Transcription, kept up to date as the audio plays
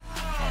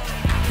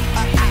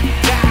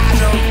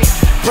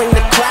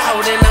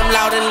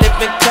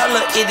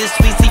It is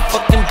Weezy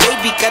fucking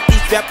baby, got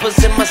these rappers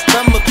in my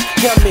stomach.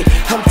 Tell me,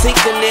 I'm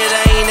taking it,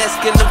 I ain't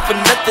asking them for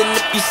nothing.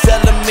 If you sell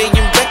a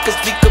million records,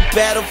 we could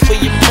battle for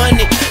your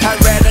money. I'd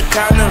rather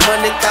count $100,000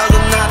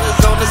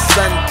 on a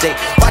Sunday.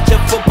 Watch a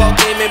football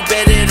game and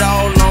bet it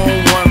all on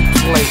one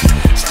play.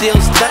 Still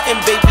stunting,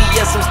 baby,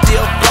 yes, I'm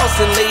still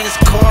flossing. Latest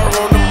car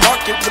on the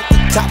market with the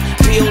top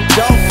peeled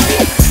off.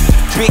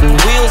 Big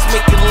wheels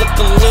make it look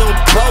a little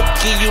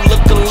bulky. You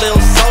look a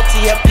little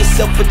salty, have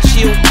yourself a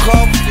chill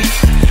coffee.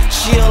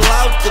 Chill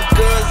out, the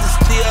guns are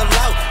still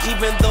out.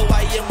 Even though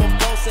I am a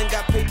boss and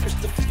got papers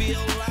to fill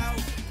out.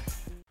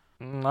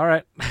 All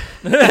right.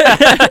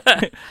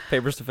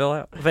 Papers to fill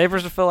out.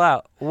 Papers to fill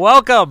out.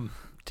 Welcome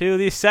to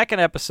the second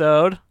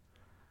episode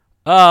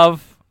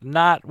of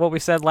not what we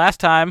said last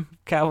time,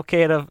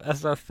 Cavalcade of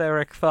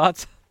Esoteric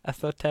Thoughts.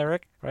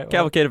 Esoteric, right?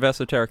 Cavalcade of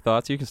Esoteric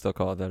Thoughts. You can still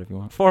call it that if you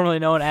want. Formerly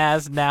known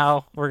as,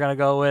 now we're going to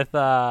go with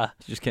You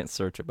just can't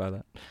search it by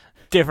that.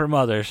 different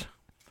mothers,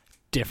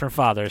 different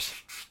fathers,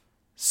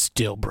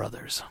 still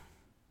brothers.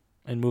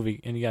 And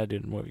you got to do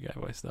the movie guy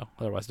voice, though.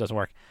 Otherwise, it doesn't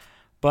work.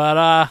 But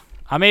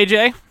I'm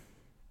AJ.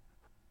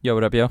 Yo,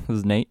 what up, yo? This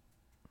is Nate.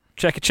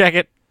 Check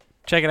it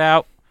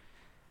out.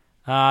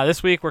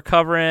 This week we're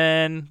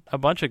covering a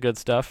bunch of good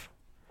stuff,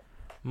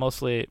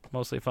 mostly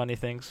funny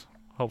things,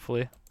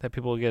 hopefully, that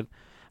people will get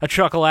a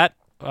chuckle at.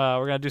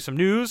 We're going to do some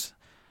news,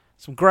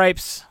 some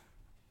gripes.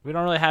 We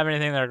don't really have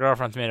anything that our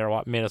girlfriends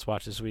made us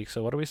watch this week,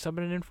 so what are we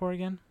subbing it in for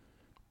again?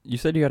 You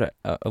said you had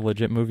a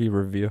legit movie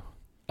review.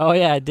 Oh,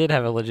 yeah, I did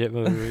have a legit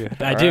movie review.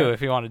 I do,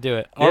 if you want to do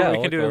it. Or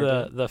we can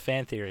do the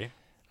fan theory.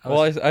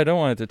 Well, I don't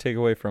want it to take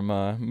away from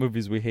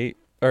movies we hate.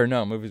 Or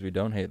no, movies we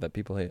don't hate that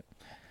people hate.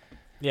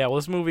 Yeah, well,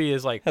 this movie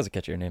is like Has a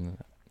catchier name than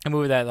that. a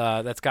movie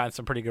that's gotten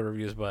some pretty good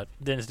reviews, but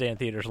didn't stay in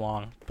theaters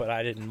long. But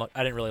I didn't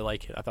really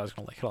like it. I thought I was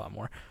going to like it a lot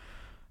more.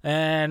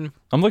 And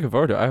I'm looking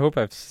forward to it. I hope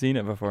I've seen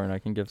it before and I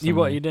can give some...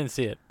 you didn't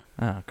see it.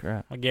 Oh,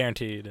 crap. I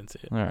guarantee you didn't see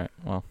it. All right,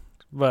 well.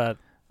 But,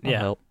 I'll yeah.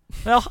 help.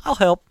 Well, I'll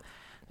help.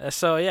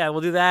 So, yeah,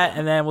 we'll do that,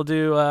 and then we'll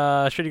do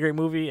a Shitty Great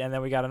Movie, and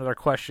then we got another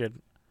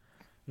question,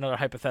 another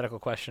hypothetical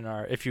question,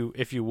 or if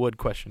you would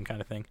question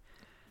kind of thing.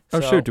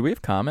 Oh, So, sure. Do we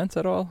have comments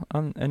at all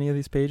on any of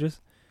these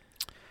pages?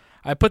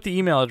 I put the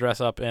email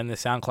address up in the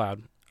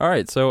SoundCloud. All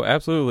right, so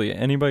absolutely.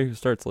 Anybody who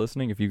starts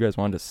listening, if you guys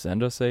wanted to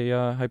send us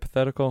a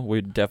hypothetical,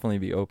 we'd definitely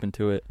be open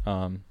to it.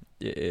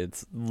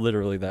 It's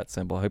literally that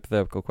simple.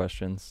 Hypothetical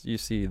questions. You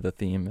see the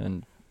theme,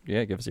 and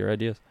yeah, give us your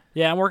ideas.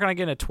 Yeah, I'm working on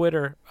getting a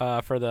Twitter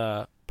for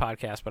the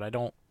podcast, but I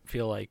don't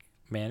feel like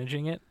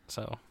managing it,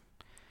 so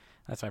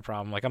that's my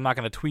problem. Like, I'm not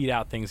going to tweet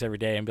out things every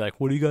day and be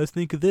like, what do you guys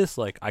think of this?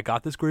 Like, I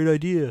got this great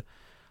idea.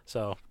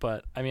 So,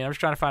 but, I mean, I'm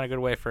just trying to find a good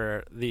way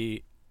for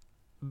the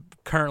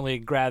currently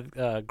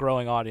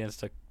growing audience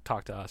to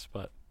talk to us,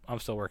 but I'm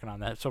still working on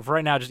that. So for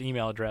right now, just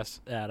email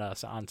address at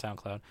us on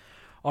SoundCloud.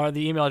 Or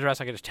the email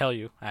address I can just tell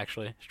you,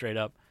 actually, straight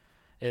up,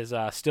 is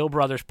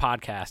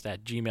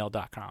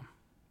stillbrotherspodcast@gmail.com.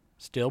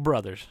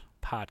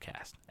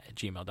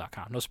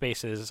 stillbrotherspodcast@gmail.com. No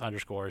spaces,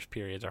 underscores,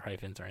 periods, or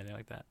hyphens, or anything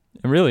like that.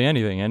 And really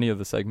anything, any of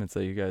the segments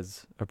that you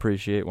guys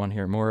appreciate, want to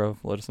hear more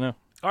of, let us know.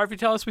 Or if you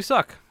tell us we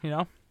suck,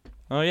 Oh,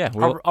 yeah.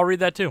 I'll read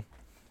that too.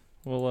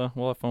 We'll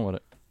have fun with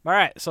it. All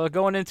right, so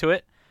going into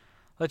it,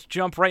 let's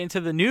jump right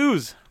into the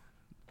news.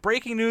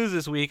 Breaking news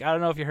this week. I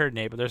don't know if you heard,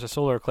 Nate, but there's a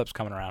solar eclipse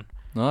coming around.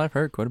 No, I've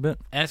heard quite a bit.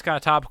 And it's kind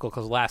of topical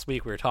because last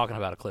week we were talking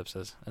about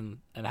eclipses and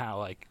how,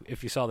 like,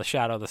 if you saw the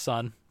shadow of the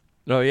sun.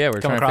 Oh, yeah, we're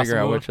trying to figure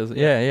out which is...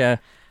 Yeah.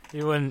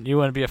 You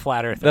wouldn't be a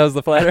flat earther. That was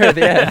the flat earth,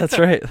 yeah, that's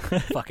right.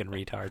 Fucking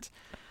retards.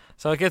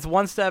 So it gets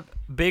one step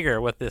bigger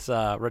with this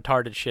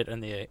retarded shit in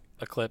the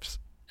eclipse.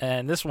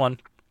 And this one,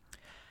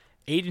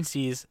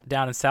 agencies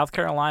down in South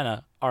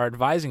Carolina are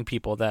advising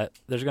people that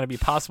there's going to be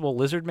possible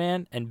lizard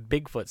man and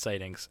Bigfoot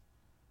sightings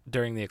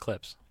during the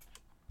eclipse.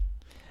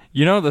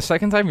 You know, the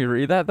second time you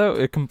read that, though,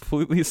 it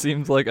completely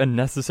seems like a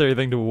necessary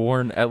thing to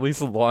warn at least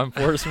law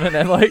enforcement.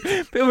 And, like,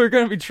 people are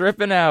going to be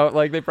tripping out.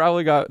 Like, they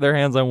probably got their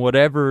hands on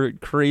whatever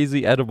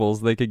crazy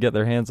edibles they could get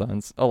their hands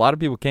on. A lot of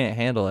people can't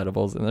handle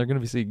edibles, and they're going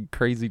to be seeing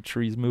crazy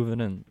trees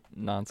moving and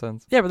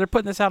nonsense. Yeah, but they're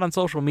putting this out on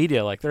social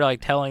media. Like, they're, like,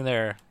 telling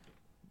their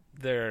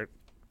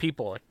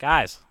people, like,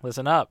 guys,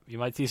 listen up. You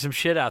might see some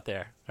shit out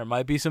there. There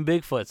might be some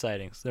Bigfoot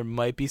sightings. There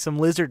might be some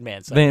lizard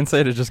man sightings. They didn't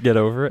say to just get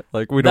over it.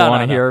 Like, we don't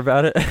want to hear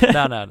about it.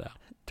 No.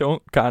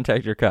 Don't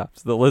contact your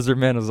cops. The lizard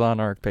man is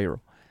on our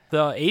payroll.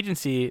 The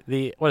agency,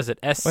 what is it,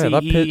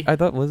 SCE? Wait, I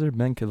thought lizard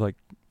men could, like,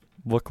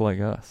 look like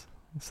us.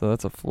 So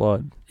that's a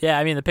flood. Yeah,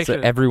 I mean, the picture...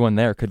 So everyone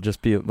there could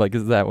just be, like,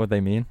 is that what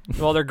they mean?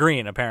 Well, they're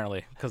green,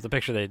 apparently, because the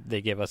picture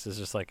they give us is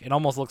just like, it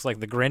almost looks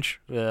like the Grinch,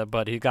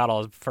 but he got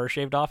all his fur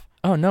shaved off.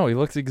 Oh, no, he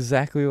looks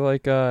exactly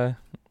like, oh,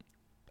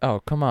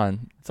 come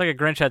on. It's like a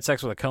Grinch had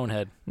sex with a cone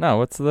head. No,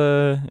 what's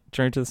the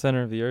Journey to the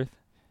Center of the Earth?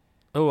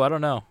 Oh, I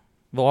don't know.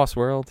 The Lost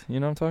World, you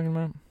know what I'm talking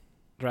about?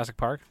 Jurassic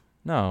Park?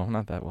 No,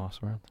 not that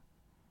Lost World.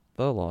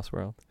 The Lost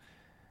World.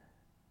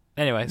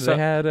 Anyway, they so...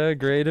 had a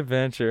great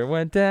adventure.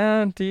 Went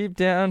down, deep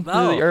down to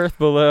the earth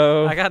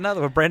below. I got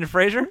another one. Brendan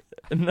Fraser?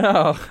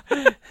 No.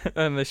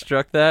 And they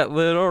struck that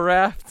little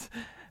raft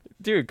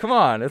Dude, come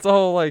on. It's a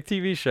whole like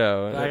TV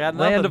show. I got Land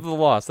nothing. of the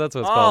Lost. That's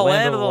what it's Oh, called.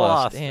 Land of the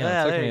Lost. Damn,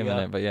 Yeah, it took there me you a go.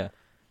 minute, but yeah.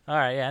 All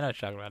right, yeah, I know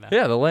what you're talking about now.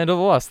 Yeah, the Land of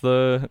the Lost.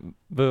 The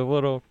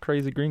little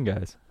crazy green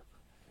guys.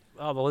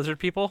 Oh, the lizard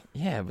people?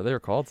 Yeah, but they were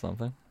called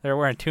something. They were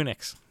wearing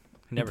tunics.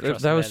 Never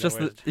trust That a was man just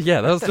that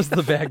that was just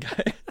the bad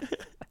guy.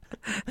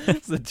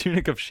 It's the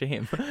tunic of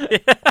shame.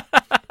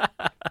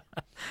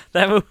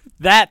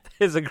 That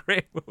is a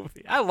great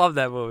movie. I love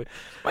that movie.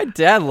 My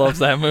dad loves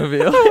that movie.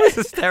 It's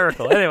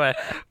hysterical. Anyway,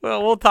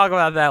 well, we'll talk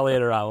about that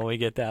later on when we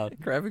get down.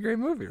 Crabby great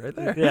movie right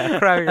there. Yeah,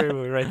 crappy great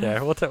movie right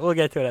there. We'll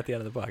get to it at the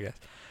end of the podcast.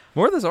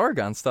 More of this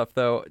Oregon stuff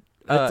though.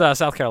 It's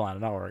South Carolina,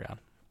 not Oregon.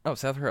 Oh,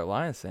 South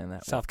Carolina's saying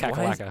that. South Why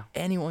Kakalaka. does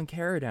anyone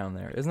care down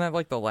there? Isn't that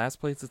like the last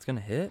place it's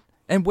gonna hit?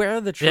 And where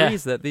are the Yeah.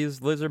 trees that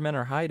these lizard men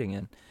are hiding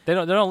in? They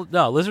don't. No,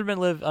 lizardmen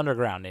live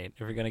underground, Nate. If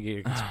you're gonna get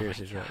your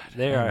conspiracies right,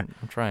 they are.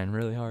 I'm trying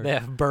really hard. They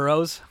have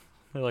burrows.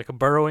 They're like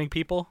burrowing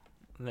people.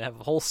 And they have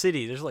a whole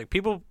city. There's like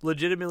people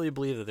legitimately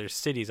believe that there's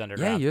cities Yeah,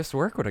 underground. you used to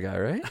work with a guy,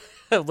 right?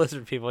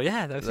 Lizard people.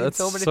 Yeah, I've seen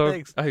so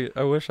many things.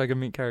 I wish I could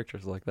meet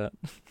characters like that.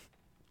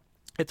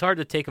 It's hard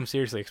to take them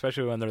seriously,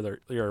 especially when they're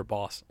your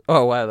boss.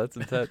 Oh wow, that's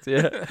intense.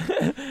 Yeah,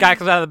 Guy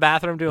comes out of the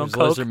bathroom doing there's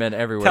coke. lizard men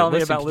everywhere. Tell me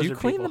Listen, about could you lizard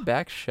clean people. the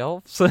back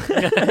shelves? No,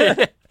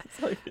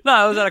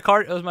 I was at a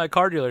car. It was my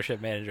car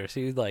dealership manager.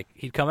 So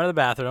he'd come out of the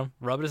bathroom,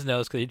 rub his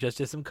nose because he just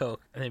did some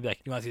coke, and he'd be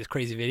like, "You want to see this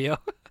crazy video?"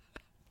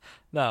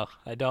 No,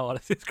 I don't want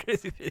to see this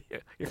crazy video.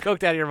 You're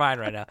coked out of your mind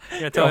right now.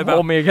 You're gonna tell me about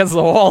hold me against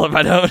the wall if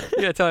I don't.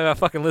 You're gonna tell me about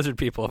fucking lizard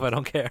people if I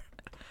don't care.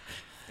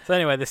 So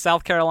anyway, the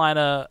South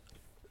Carolina,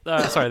 I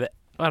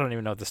don't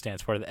even know what this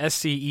stands for. The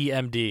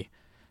SCEMD,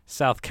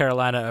 South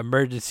Carolina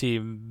Emergency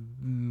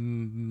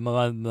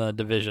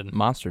Division.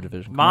 Monster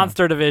Division.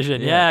 Monster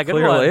Division. Yeah, Yeah, good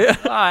clearly. one.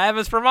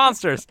 Evans for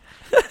monsters.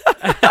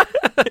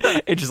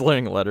 He's just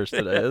learning letters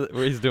today.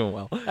 He's doing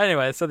well.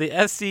 Anyway, so the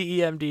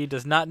SCEMD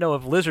does not know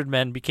if lizard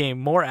men became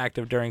more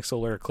active during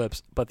solar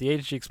eclipse, but the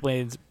agency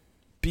explains,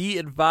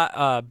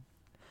 but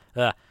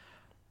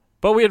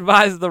we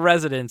advise the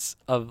residents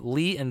of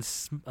Lee and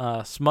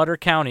Smutter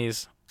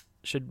counties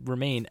should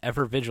remain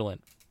ever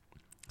vigilant.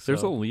 There's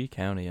a So, Lee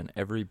County in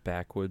every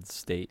backwoods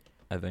state,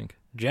 I think.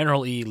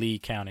 General E. Lee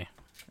County.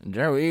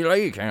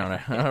 Lee County.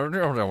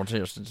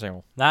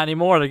 Not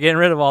anymore. They're getting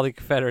rid of all the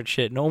Confederate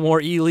shit. No more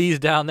E. Lees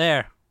down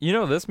there. You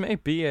know, this may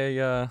be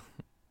a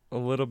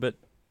little bit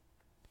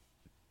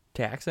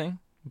taxing,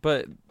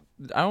 but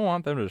I don't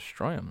want them to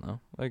destroy them, though.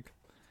 Like,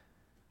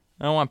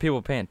 I don't want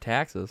people paying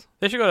taxes.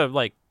 They should go to,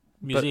 like,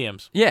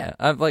 museums. Yeah,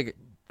 I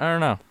don't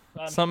know.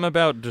 Something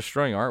about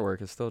destroying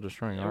artwork is still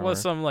destroying It artwork. was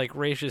some, like,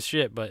 racist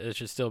shit, but it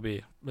should still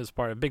be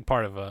a big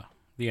part of the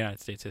United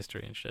States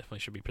history, and definitely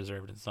should be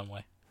preserved in some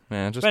way.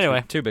 Man, just But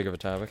anyway. too big of a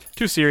topic.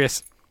 Too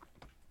serious.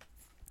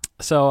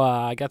 So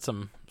I got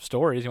some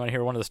stories. You want to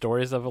hear one of the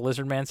stories of a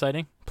lizard man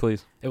sighting?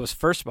 Please. It was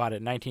first spotted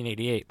in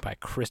 1988 by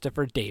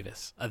Christopher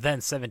Davis, a then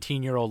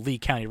 17-year-old Lee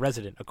County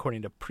resident,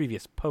 according to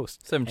previous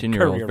posts.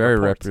 17-year-old, Courier very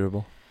reports.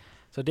 reputable.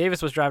 So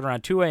Davis was driving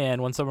around 2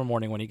 a.m. one summer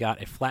morning when he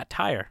got a flat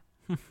tire.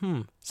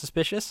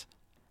 Suspicious?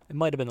 It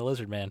might have been the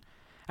lizard man.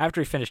 After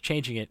he finished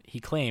changing it, he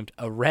claimed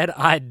a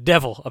red-eyed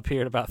devil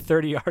appeared about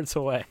 30 yards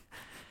away.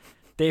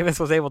 Davis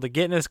was able to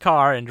get in his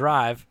car and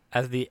drive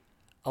as the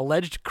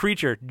alleged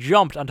creature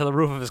jumped onto the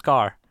roof of his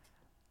car.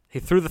 He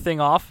threw the thing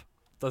off.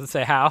 Doesn't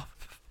say how.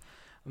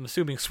 I'm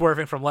assuming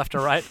swerving from left to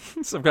right.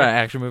 Some kind of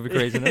action movie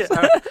craziness.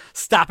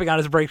 Stopping on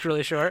his brakes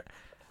really short.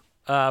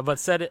 But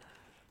said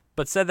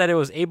that it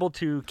was able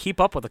to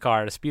keep up with the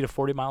car at a speed of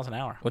 40 miles an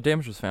hour. What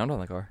damage was found on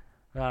the car?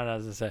 I don't know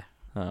what to say.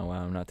 Oh,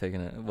 wow, I'm not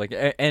taking it. Like,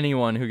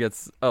 anyone who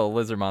gets a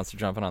lizard monster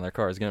jumping on their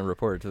car is going to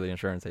report it to the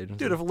insurance agency.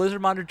 Dude, if a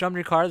lizard monster jumped in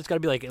your car, there's got to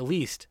be like at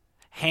least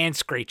hand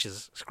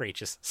scratches.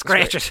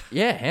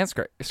 Yeah, hand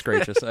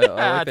scratches. I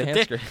like the hand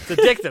scratches.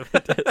 It's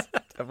addictive.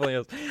 Definitely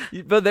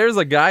is. But there's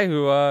a guy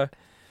who,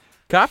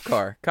 cop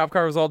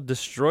car was all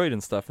destroyed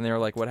and stuff, and they were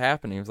like, what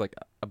happened? He was like,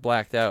 I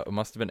blacked out. It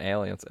must have been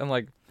aliens. And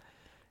like,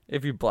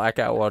 if you black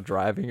out while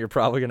driving, you're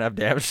probably going to have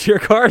damage to your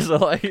car. So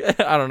like,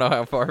 I don't know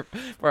how far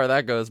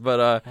that goes. But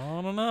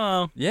I don't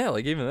know. yeah,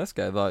 like even this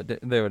guy thought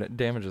they would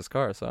damage his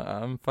car. So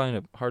I'm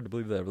finding it hard to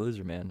believe that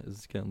lizard man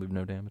is going to leave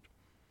no damage.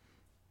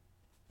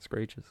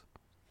 Scratches.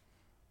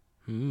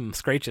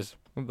 Scratches.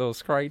 Those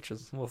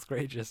scratches. Little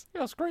scratches.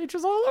 Yeah,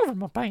 scratches all over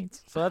my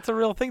paints. So that's a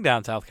real thing down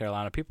in South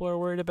Carolina. People are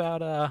worried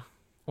about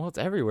Well, it's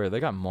everywhere. They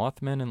got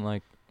Mothman and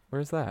like,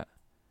 where's that?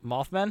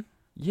 Mothman.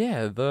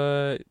 Yeah,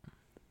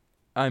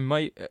 I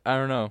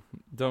don't know.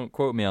 Don't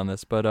quote me on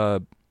this,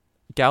 but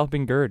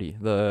Galloping Gertie,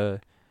 the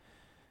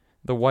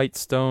white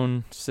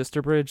stone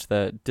sister bridge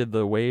that did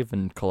the wave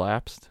and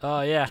collapsed,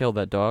 Oh yeah. killed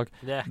that dog.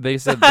 Yeah. They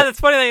said that That's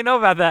funny that you know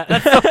about that.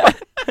 That's so funny.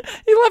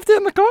 he left it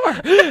in the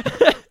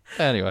car.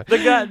 Anyway, The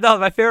guy, no,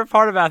 my favorite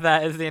part about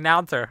that is the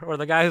announcer or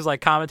the guy who's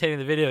like commentating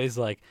the video. He's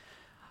like,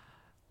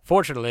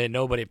 "Fortunately,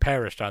 nobody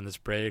perished on this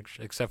bridge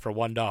except for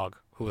one dog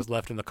who was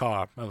left in the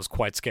car and was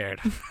quite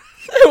scared."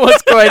 it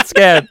was quite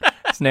scared.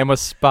 His name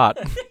was Spot.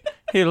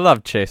 He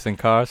loved chasing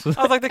cars. I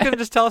was like, they couldn't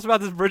just tell us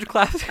about this bridge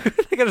collapse.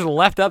 They could have just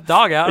left up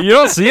dog out. You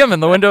don't see him in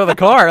the window of the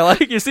car.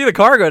 Like, you see the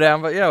car go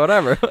down, but yeah,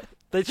 whatever.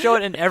 They show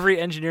it in every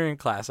engineering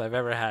class I've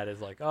ever had.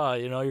 It's like, oh,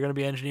 you're going to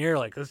be an engineer.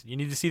 Like, you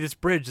need to see this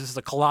bridge. This is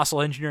a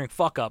colossal engineering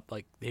fuck up.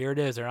 Like, here it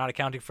is. They're not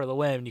accounting for the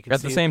wind. You can At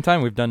see the same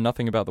time, we've done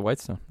nothing about the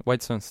Whitestone.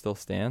 Whitestone still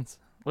stands.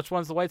 Which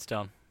one's the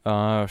Whitestone?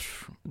 Is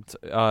Is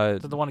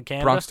it the one in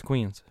Canada? Bronx to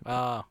Queens.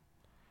 Oh.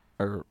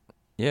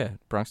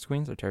 Bronx to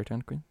Queens or Tarrytown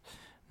to Queens?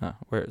 No,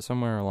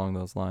 somewhere along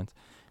those lines.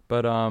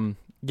 But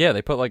yeah,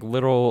 they put like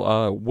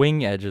little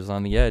wing edges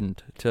on the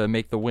end to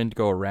make the wind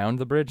go around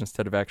the bridge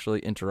instead of actually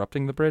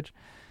interrupting the bridge.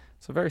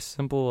 It's a very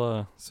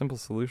simple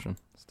solution.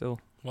 Still.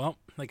 Well,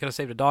 they could have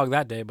saved a dog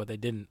that day, but they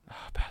didn't. Oh,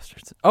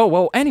 bastards. Oh,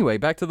 well, anyway,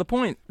 back to the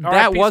point. All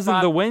that right, wasn't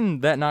Spot. the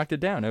wind that knocked it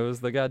down. It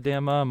was the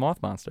goddamn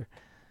moth monster.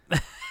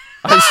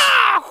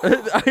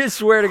 I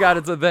swear to God,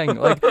 it's a thing.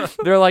 Like,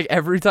 they're like,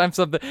 every time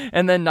something,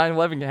 and then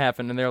 9/11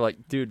 happened, and they're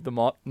like, dude, the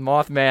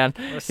Mothman,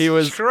 he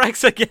was,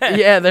 strikes again.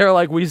 yeah, they're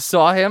like, we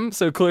saw him,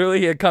 so clearly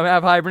he had come out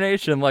of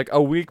hibernation like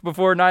a week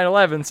before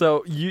 9/11.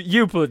 So you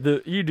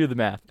do the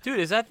math. Dude,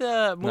 is that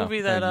the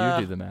movie that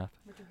you do the math.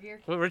 Richard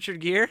Gere. Richard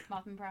Gere?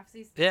 Mothman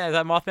Prophecies. Yeah, is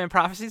that Mothman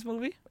Prophecies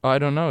movie? Oh, I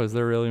don't know. Is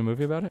there really a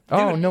movie about it?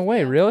 Oh, no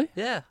way, really?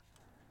 Yeah.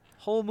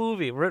 Whole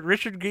movie.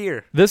 Richard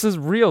Gere. This is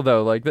real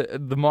though. Like the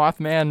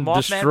Mothman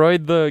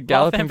destroyed the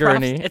Galloping Mothman Gurney.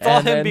 Prophecies. It's all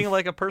and him then- being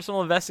like a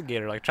personal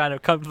investigator, like trying to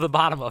come to the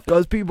bottom of it.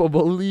 Does people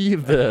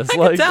believe this? I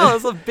Like, can tell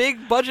it's a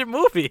big budget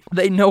movie.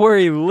 they know where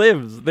he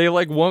lives. They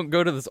like won't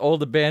go to this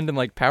old abandoned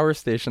like power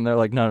station. They're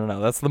like, no,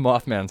 that's the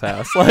Mothman's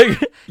house. Like,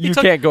 you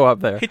can't go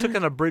up there. He took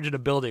in a bridge in a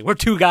building. We're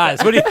two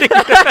guys. What do you think?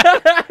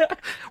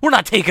 We're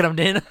not taking him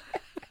in.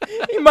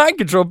 He mind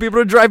control people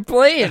to drive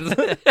planes.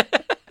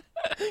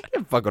 You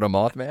can't fuck with a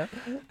Mothman.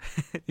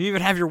 You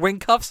even have your wing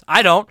cuffs?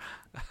 I don't.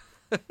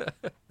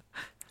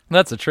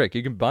 That's a trick.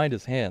 You can bind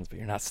his hands, but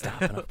you're not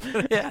stopping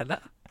him. Yeah, no.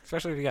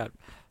 Especially if you got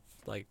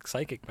like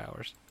psychic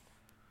powers.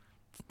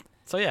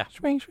 So yeah.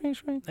 Swing.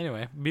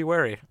 Anyway, be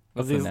wary of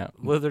What's these the now?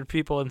 lizard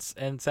people and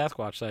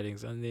Sasquatch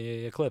sightings and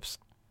the eclipse.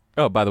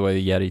 Oh, by the way,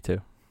 the Yeti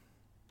too.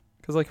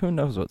 Because like, who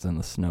knows what's in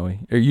the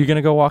snowy? Are you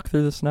gonna go walk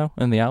through the snow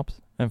in the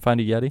Alps and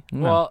find a Yeti?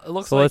 No. Well, it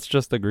looks so like let's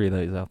just agree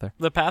that he's out there.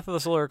 the path of the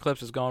solar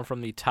eclipse is going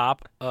from the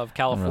top of I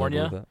don't really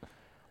California believe that.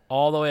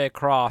 all the way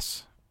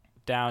across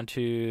down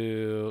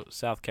to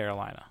South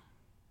Carolina.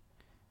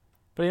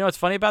 But you know what's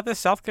funny about this?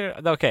 South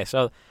Carolina. Okay,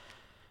 so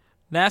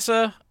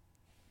NASA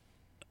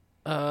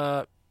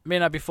may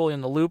not be fully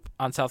in the loop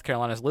on South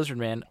Carolina's lizard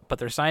man, but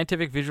their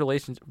scientific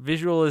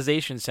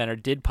visualization center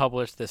did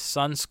publish the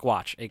Sun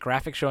Squatch, a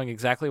graphic showing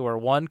exactly where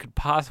one could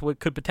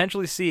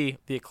potentially see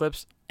the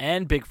eclipse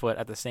and Bigfoot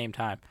at the same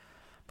time.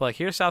 But like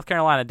here's South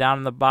Carolina down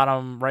in the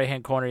bottom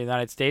right-hand corner of the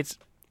United States.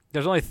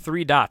 There's only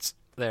 3 dots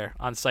there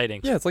on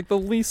sightings. Yeah, it's like the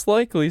least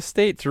likely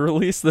state to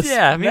release this.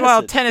 Yeah,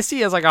 meanwhile, message. Tennessee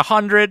has like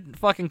 100.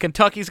 Fucking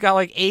Kentucky's got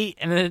like 8,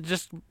 and then it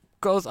just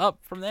goes up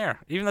from there.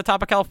 Even the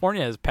top of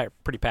California is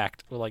pretty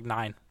packed with like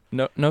 9.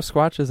 No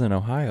squatches in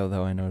Ohio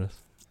though. I noticed.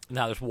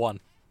 Now there's 1.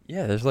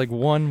 Yeah, there's like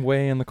one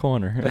way in the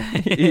corner.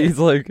 he's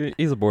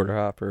a border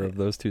hopper of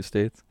those 2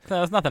 states. No,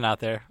 there's nothing out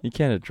there. You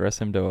can't address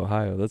him to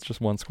Ohio. That's just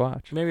one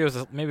squatch. Maybe it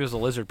was a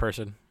lizard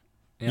person.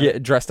 Yeah,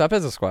 dressed up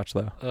as a squatch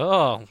though.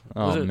 Oh,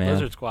 Man.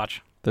 lizard squatch.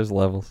 There's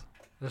levels.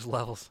 There's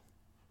levels.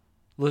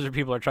 Lizard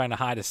people are trying to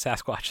hide as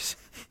Sasquatches.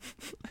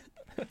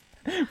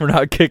 We're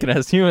not kicking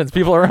as humans.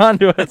 People are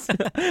onto us.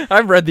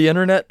 I've read the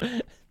internet.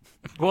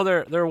 Well,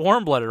 they're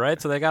warm blooded,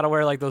 right? So they got to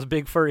wear like those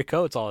big furry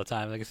coats all the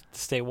time, like to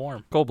stay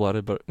warm. Cold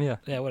blooded, but yeah.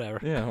 Yeah, whatever.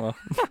 Yeah, well,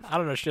 I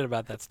don't know shit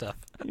about that stuff,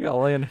 you gotta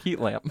lay in a heat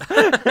lamp.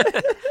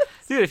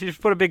 dude. If you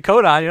just put a big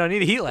coat on, you don't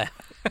need a heat lamp.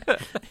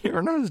 You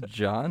ever notice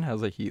John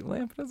has a heat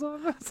lamp in his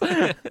office?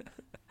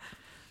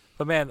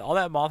 But man, all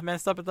that Mothman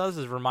stuff it does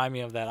is remind me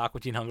of that Aqua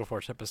Teen Hunger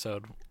Force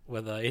episode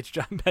with H.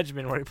 John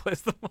Benjamin where he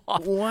plays the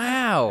moth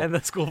Wow. and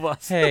the school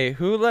bus. Hey,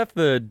 who left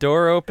the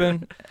door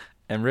open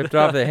and ripped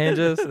off the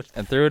hinges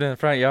and threw it in the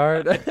front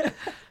yard?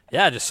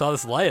 Yeah, I just saw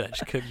this light. I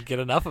just couldn't get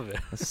enough of it.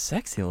 A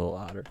sexy little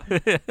otter.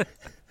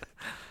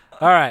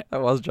 All right,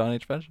 That was John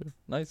H. Benjamin.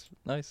 Nice.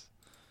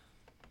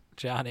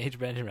 John H.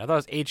 Benjamin. I thought it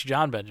was H.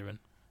 John Benjamin.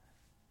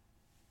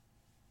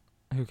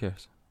 Who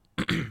cares?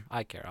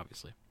 I care,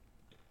 obviously.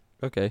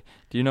 Okay.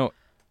 Do you know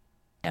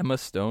Emma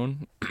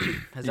Stone?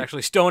 It's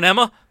actually Stone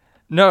Emma.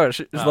 No,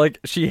 it's Oh. like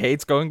she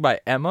hates going by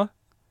Emma,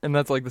 and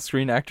that's like the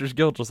Screen Actors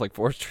Guild just like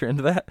forced her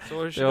into that. So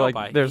what does she They're go like,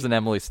 by? there's an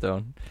Emily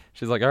Stone.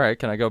 She's like, all right,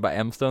 can I go by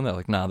M Stone? They're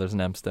like, nah, there's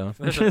an M Stone.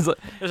 There's She's like,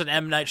 There's an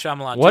M. Night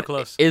Shyamalan. what Too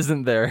close.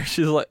 isn't there?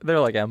 She's like, they're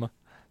like Emma.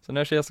 So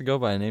now she has to go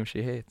by a name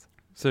she hates.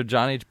 So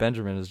John H.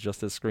 Benjamin is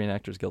just his Screen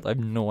Actors Guild. I have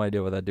no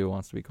idea what that dude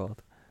wants to be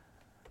called.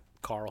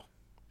 Carl.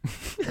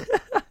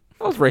 That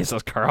was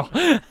racist, Carl.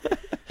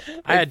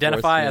 I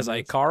identify as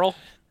a Carl.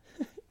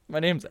 My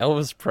name's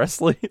Elvis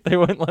Presley. They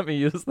wouldn't let me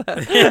use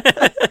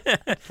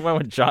that. Went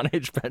with John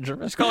H.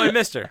 Benjamin. Just call me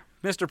Mr.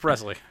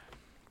 Presley.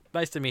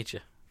 Nice to meet you.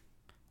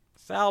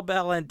 Sal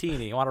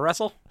Ballantini. You want to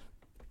wrestle?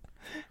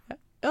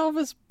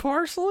 Elvis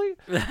Parsley?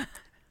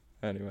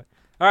 Anyway.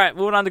 All right,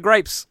 moving on to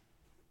grapes.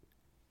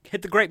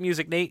 Hit the grape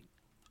music, Nate.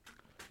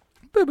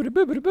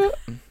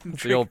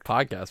 It's the old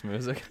podcast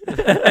music. That's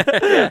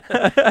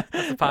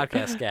the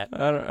podcast scat.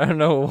 I don't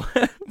know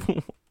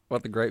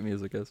what the great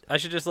music is. I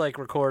should just like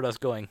record us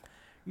going,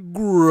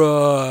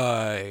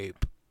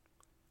 gripe.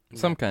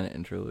 Some kind of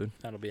interlude.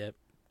 That'll be it.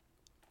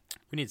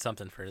 We need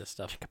something for this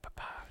stuff.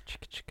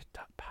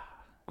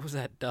 What was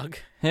that, Doug?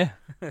 Yeah.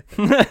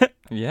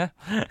 Yeah.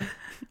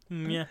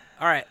 Yeah.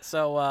 All right.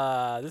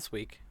 So this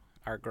week,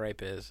 our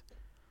gripe is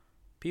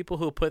people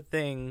who put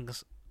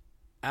things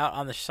out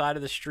on the side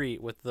of the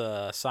street with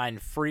the sign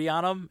free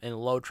on them in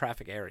low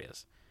traffic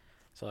areas.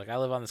 So like I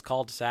live on this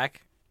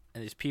cul-de-sac,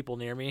 and these people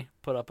near me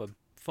put out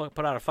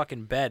a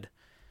fucking bed,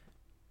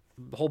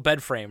 the whole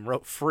bed frame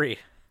wrote free.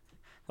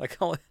 Like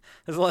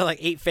there's only like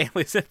 8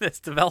 families in this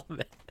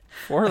development.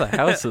 4 of the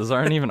houses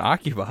aren't even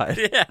occupied.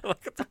 Yeah,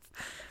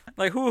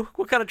 like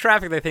what kind of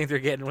traffic they think they're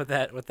getting with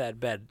that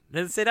bed?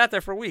 They stayed out there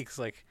for weeks.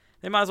 Like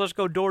they might as well just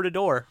go door to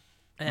door.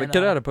 They could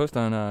have had a post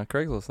on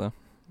Craigslist though.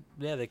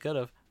 Yeah, they could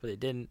have, but they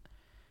didn't.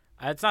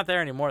 It's not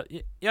there anymore.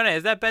 Yone,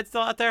 is that bed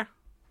still out there?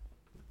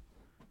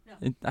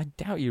 I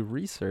doubt you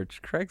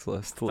researched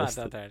Craigslist. It's not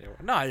out there anymore.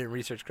 No, I didn't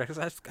research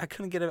Craigslist. I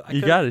couldn't get it.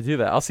 You got to do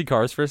that. I'll see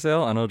cars for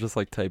sale, and I'll just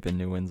like type in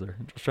New Windsor,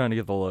 just trying to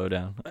get the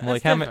lowdown. I'm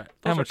like, how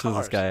much is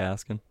this guy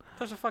asking?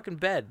 There's a fucking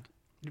bed.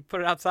 You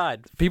put it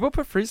outside. People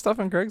put free stuff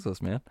on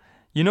Craigslist, man.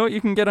 You know what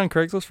you can get on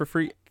Craigslist for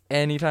free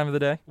any time of the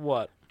day?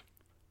 What?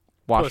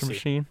 Washing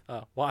machine.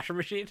 Washer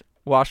machine?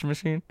 Washing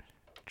machine.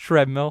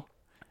 Treadmill.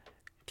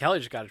 Kelly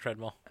just got a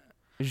treadmill.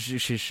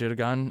 She should have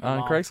gone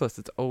on Craigslist.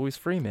 It's always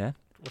free, man.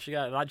 Well,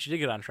 she did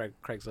get on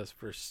Craigslist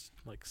for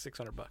like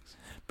 $600.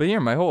 But here,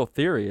 my whole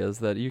theory is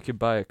that you could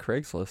buy a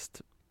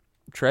Craigslist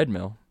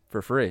treadmill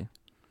for free.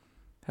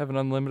 Have an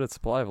unlimited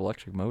supply of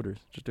electric motors.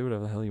 Just do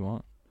whatever the hell you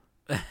want.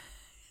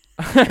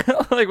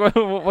 Like,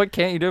 what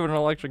can't you do with an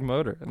electric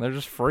motor? And they're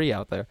just free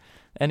out there.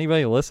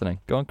 Anybody listening,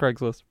 go on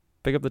Craigslist,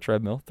 pick up the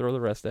treadmill, throw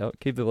the rest out,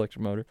 keep the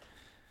electric motor.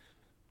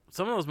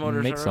 Some of those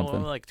motors Make are something.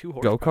 only like 2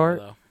 horsepower, Go-kart?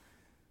 though.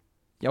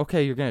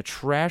 Okay, you're going to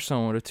trash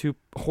someone with a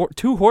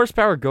 2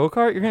 horsepower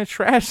go-kart? You're going to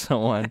trash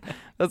someone.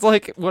 That's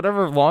like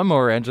whatever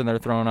lawnmower engine they're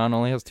throwing on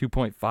only has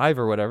 2.5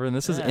 or whatever, and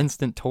this is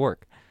instant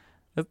torque.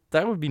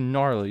 That would be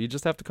gnarly. You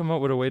just have to come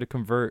up with a way to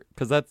convert,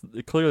 because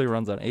it clearly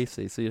runs on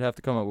AC, so you'd have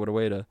to come up with a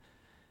way to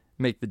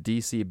make the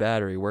DC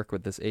battery work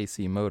with this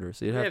AC motor.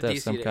 So you'd have to have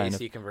DC some to kind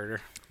AC of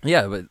converter.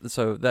 Yeah, but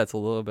so that's a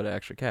little bit of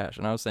extra cash.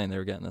 And I was saying they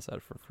were getting this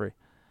out for free.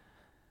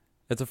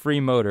 It's a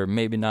free motor,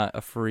 maybe not a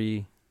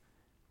free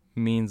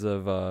means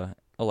of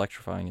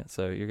electrifying it.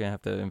 So you're gonna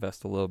have to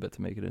invest a little bit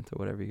to make it into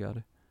whatever you got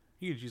to.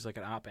 You could use like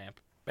an op amp.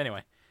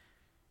 Anyway.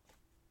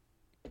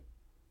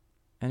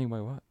 Anyway,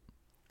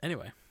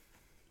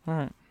 all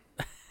right.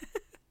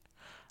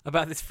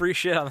 About this free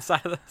shit on the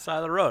side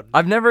of the road.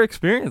 I've never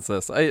experienced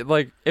this.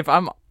 If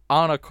I'm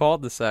on a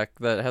cul-de-sac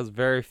that has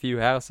very few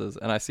houses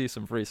and I see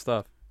some free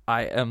stuff,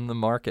 I am the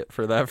market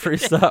for that free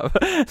stuff.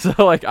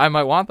 So like I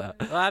might want that.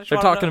 Well, they're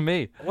talking to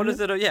me. What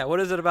is it? Yeah, what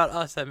is it about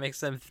us that makes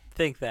them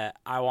think that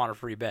I want a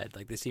free bed?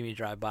 Like they see me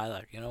drive by,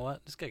 like, you know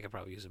what, this guy could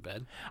probably use a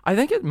bed. I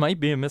think it might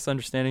be a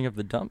misunderstanding of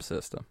the dump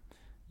system.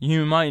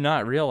 You might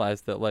not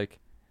realize that like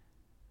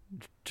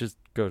just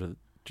go to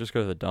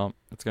the dump.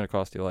 It's gonna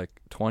cost you like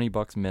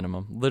 $20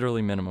 minimum,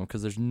 literally minimum,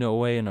 because there's no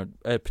way in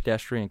a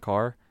pedestrian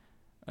car.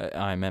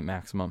 I meant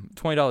maximum.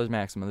 $20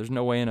 maximum. There's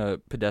no way in a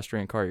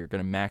pedestrian car you're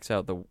going to max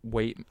out the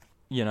weight,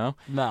 you know?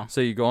 No.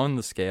 So you go on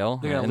the scale.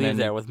 They're going to leave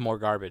there with more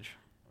garbage.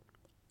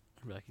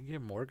 I'd be like, you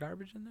get more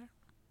garbage in there?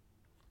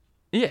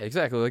 Yeah,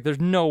 exactly. Like there's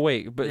no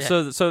weight. But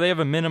so they have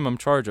a minimum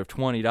charge of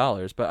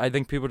 $20, but I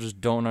think people just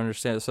don't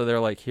understand. So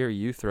they're like, here,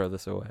 you throw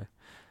this away.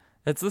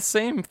 It's the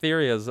same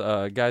theory as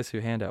guys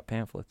who hand out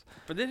pamphlets.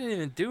 But they didn't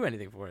even do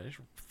anything for it. They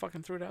just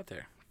fucking threw it out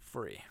there.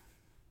 Free.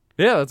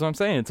 Yeah, that's what I'm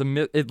saying.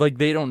 Like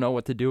they don't know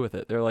what to do with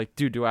it. They're like,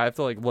 dude, do I have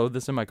to like load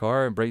this in my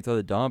car and bring it to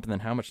the dump? And then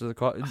how much does it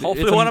cost?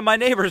 Hopefully one of my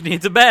neighbors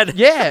needs a bed.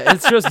 Yeah,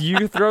 it's just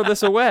you throw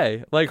this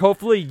away. Like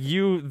hopefully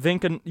you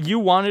think you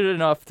wanted it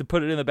enough to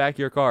put it in the back of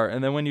your car,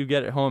 and then when you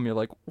get it home, you're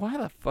like, why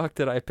the fuck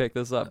did I pick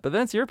this up? But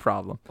then it's your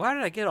problem. Why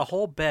did I get a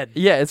whole bed?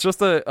 Yeah, it's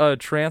just a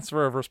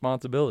transfer of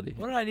responsibility.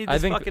 What did I need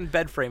this fucking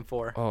bed frame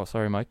for? Oh,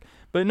 sorry, Mike.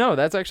 But no,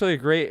 that's actually a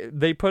great.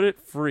 They put it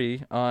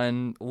free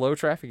on low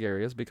traffic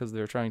areas because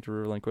they're trying to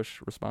relinquish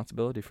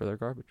responsibility for their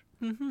garbage.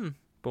 Mm-hmm.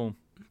 Boom.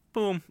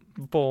 Boom.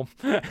 Boom.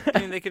 I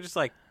mean, they could just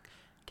like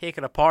take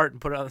it apart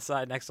and put it on the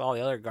side next to all the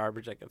other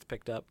garbage that gets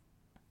picked up.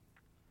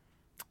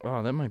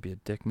 Oh, that might be a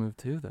dick move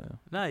too, though.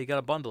 No, you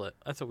gotta bundle it.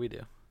 That's what we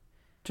do.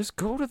 Just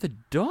go to the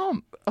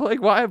dump.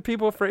 Like, why are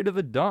people afraid of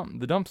the dump?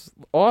 The dump's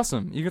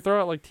awesome. You can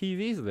throw out like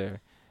TVs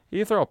there. You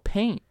can throw out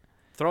paint.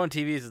 Throwing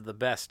TVs is the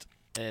best.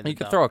 You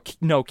can throw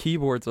out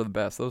keyboards are the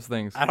best. Those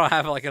things. I don't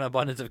have like an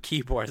abundance of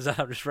keyboards that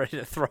I'm just ready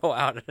to throw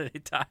out at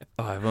any time.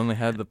 Oh, I've only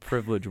had the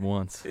privilege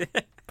once,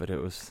 but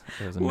it was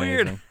amazing.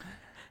 Weird.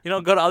 You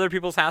don't go to other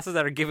people's houses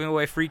that are giving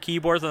away free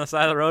keyboards on the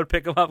side of the road,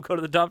 pick them up, go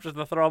to the dump just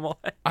to throw them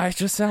away. I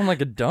just sound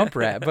like a dump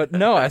rat, but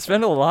no, I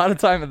spend a lot of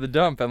time at the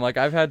dump, and like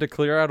I've had to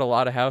clear out a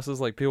lot of houses.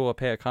 Like people will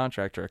pay a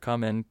contractor to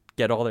come in,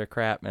 get all their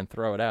crap and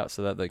throw it out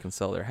so that they can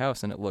sell their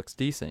house and it looks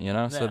decent, you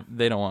know? Yeah. So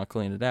they don't want to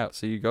clean it out.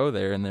 So you go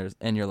there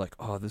and you're like,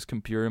 oh, this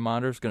computer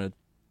monitor is going to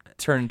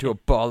turn into a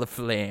ball of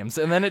flames.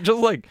 And then it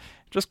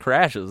just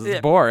crashes.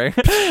 It's boring.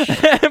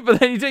 But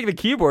then you take the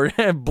keyboard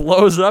and it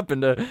blows up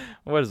into,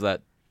 what is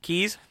that?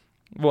 Keys?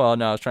 Well,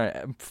 no, I was trying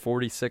to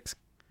 46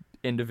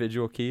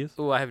 individual keys.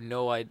 Ooh, I have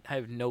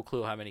no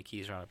clue how many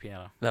keys are on a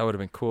piano. That would have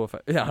been cool if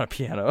on a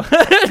piano.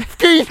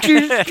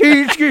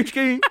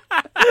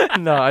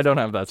 No, I don't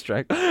have that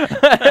strength.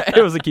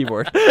 It was a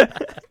keyboard.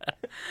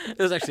 It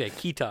was actually a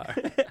guitar.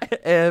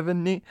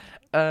 Ebony,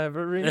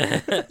 ivory,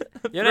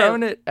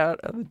 throwing it out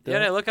of the door.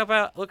 Yeah,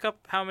 look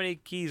up how many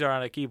keys are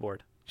on a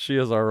keyboard. She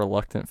is our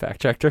reluctant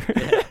fact checker.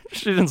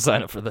 She didn't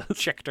sign up for this.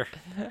 Checked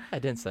I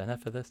didn't sign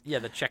up for this. Yeah,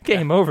 the checked.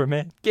 Game over,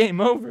 man.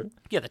 Game over.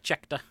 Yeah, the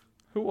checked.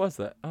 Who was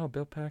that? Oh,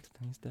 Bill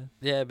Paxton. He's dead.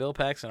 Yeah, Bill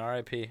Paxton,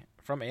 R.I.P.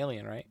 From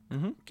Alien, right?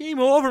 Mm-hmm. Game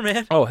over,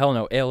 man. Oh, hell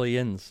no.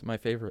 Aliens, my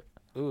favorite.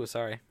 Ooh,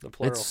 sorry, the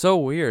plural. It's so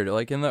weird.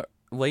 Like in the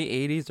late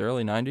 80s,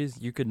 early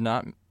 90s, you could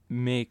not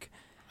make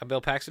A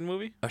Bill Paxton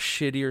movie? a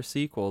shittier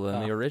sequel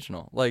than the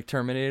original. Like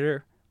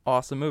Terminator,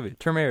 awesome movie.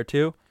 Terminator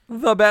 2,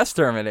 the best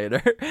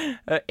Terminator.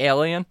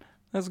 Alien,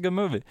 that's a good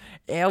movie.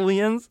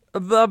 Aliens,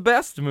 the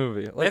best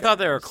movie. They Like, thought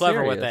they were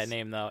clever with serious. that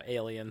name, though.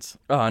 Aliens.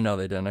 Oh no,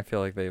 they didn't. I feel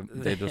like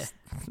they just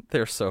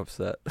they're so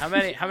upset. How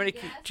many?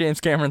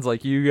 James Cameron's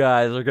like, you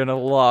guys are gonna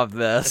love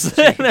this.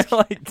 And they're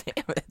like,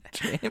 damn it,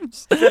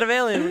 James. Instead of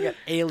Alien, we got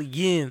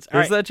Aliens. All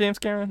Was right. that James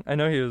Cameron? I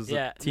know he was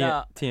Yeah,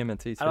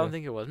 TMNT too. I don't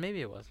think it was.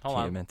 Maybe it was. Hold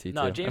on. TMNT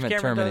No, too. James I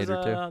meant Cameron Terminator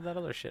does that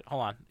other shit.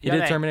 Hold on. He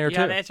did Terminator You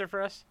got 2. an answer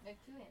for us? I have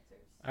 2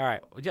 answers. All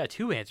right. We got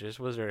 2 answers.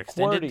 Was there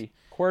extended?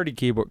 QWERTY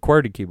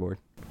keyboard.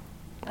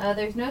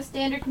 There's no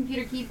standard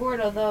computer keyboard,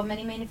 although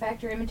many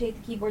manufacturers imitate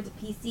the keyboards of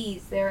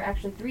PCs. There are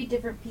actually 3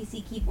 different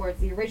PC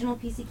keyboards. The original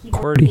PC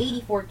keyboard with QWERTY.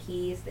 84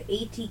 keys, the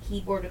AT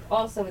keyboard is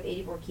also with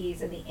 84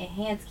 keys, and the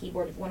enhanced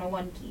keyboard is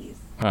 101 keys.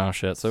 Oh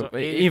shit! So, So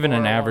even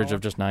an 84 average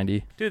of just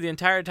 90. Dude, the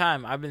entire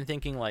time I've been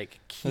thinking like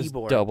That's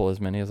keyboard. double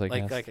as many as I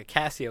guess. like a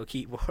Casio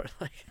keyboard.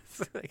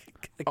 like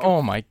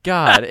Oh my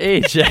god,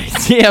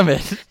 AJ, damn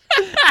it!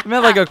 I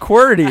meant like a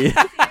QWERTY.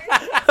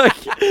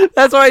 Like,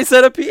 that's why I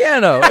said a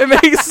piano. It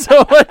makes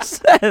so much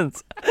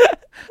sense.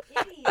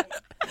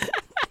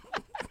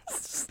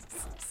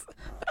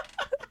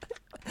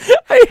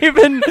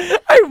 Idiot.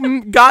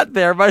 I got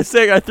there by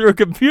saying I threw a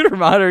computer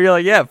monitor. You're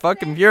like, yeah, fuck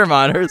computer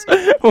monitors.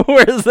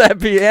 Where's that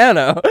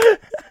piano?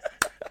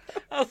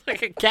 I was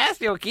like a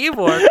Casio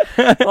keyboard.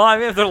 Well, I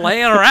mean, if they're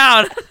laying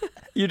around.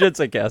 You did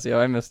say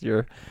Casio. I missed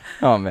your.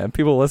 Oh man,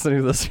 people listening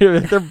to this,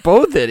 they're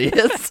both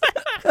idiots.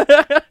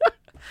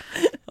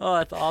 Oh,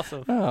 that's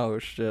awesome. Oh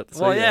shit.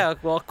 So, Well, yeah.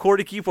 Well,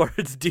 QWERTY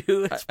keyboards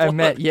do. I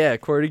meant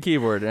QWERTY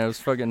keyboard, and it was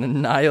fucking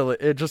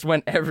annihilate. It just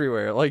went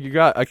everywhere. Like you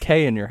got a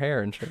K in your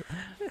hair and shit.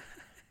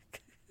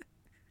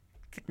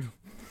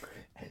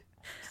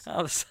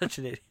 I was such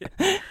an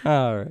idiot.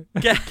 All right.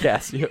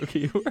 Casio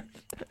keyboard.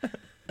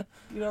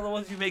 You know the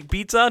ones you make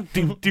beats on?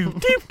 Do do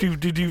do do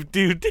do do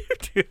do do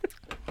do.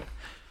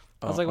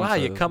 I was like, wow,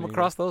 you come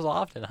across those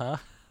often, huh?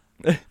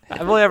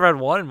 I've only ever had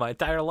one in my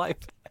entire life.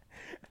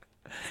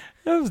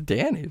 That was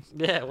Danny's.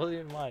 Yeah, it wasn't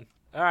even mine.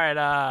 All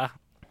right,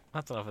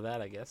 that's enough of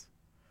that, I guess.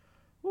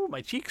 Ooh,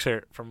 my cheeks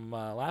hurt from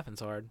laughing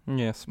so hard.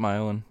 Yeah,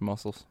 smiling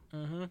muscles.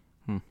 Mm-hmm.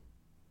 Hmm.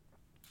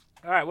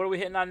 All right, what are we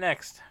hitting on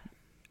next?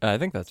 I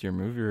think that's your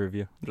movie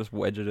review. Just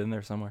wedge it in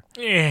there somewhere.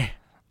 Yeah.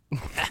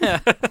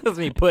 That's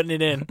me putting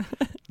it in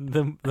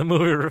the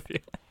movie review.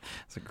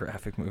 It's a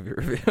graphic movie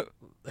review.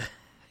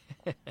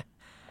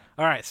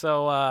 All right,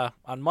 so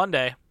on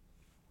Monday,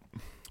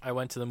 I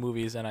went to the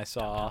movies and I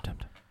saw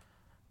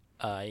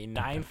a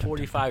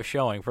 9:45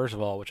 showing. First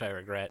of all, which I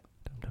regret.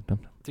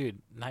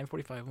 Dude,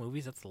 9:45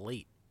 movies? That's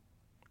late.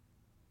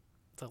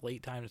 It's a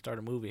late time to start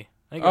a movie.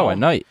 Oh, at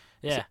night.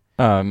 Yeah.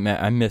 Man,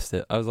 I missed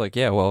it. I was like,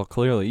 yeah, well,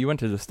 clearly. You went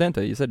to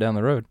Distinta. You said down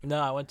the road.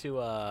 No, I went to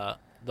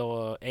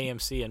the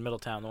AMC in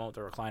Middletown, the one with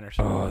the recliners.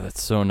 Oh,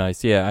 that's so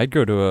nice. Yeah, I'd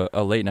go to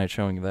a late night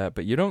showing of that,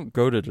 but you don't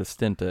go to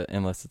Distinta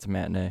unless it's a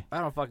matinee.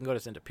 I don't fucking go to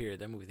Cinta, period.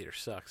 That movie theater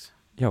sucks.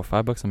 Yo,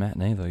 $5 a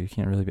matinee, though. You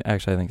can't really be.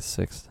 Actually, I think it's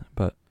 $6,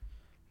 but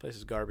Place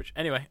is garbage.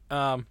 Anyway,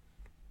 it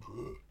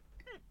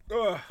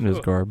is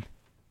garb.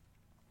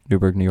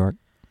 Newburgh, New York.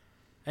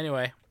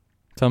 Anyway,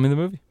 Tell me the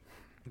movie.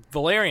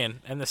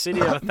 Valerian and the City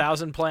of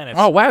 1,000 Planets.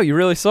 Oh, wow, you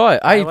really saw it.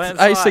 I went and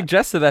I saw it.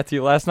 suggested that to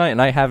you last night,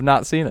 and I have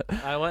not seen it.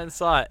 I went and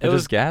saw it. I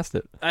just gassed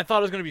it. I thought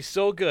it was going to be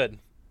so good.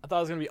 I thought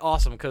it was going to be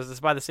awesome because it's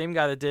by the same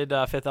guy that did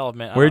Fifth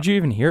Element. Where'd you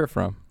even hear it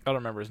from? I don't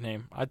remember his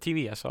name. On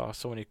TV, I saw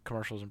so many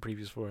commercials and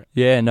previews for it.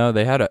 Yeah, no,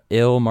 they had a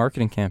ill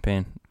marketing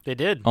campaign. They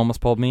did.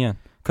 Almost pulled me in.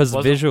 Because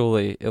Was it?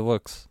 visually, it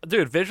looks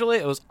Dude, visually,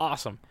 it was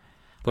awesome.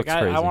 crazy.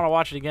 I want to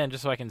watch it again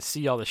just so I can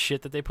see all the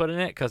shit that they put in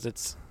it because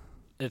it's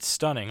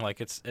stunning.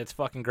 Like, it's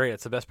fucking great.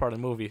 It's the best part of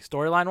the movie.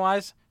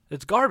 Storyline-wise,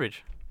 it's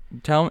garbage.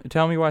 Tell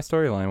me why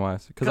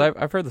storyline-wise. Because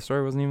I've heard the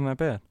story wasn't even that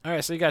bad. All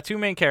right, so you got 2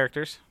 main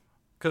characters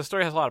because the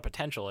story has a lot of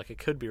potential. Like, it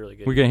could be really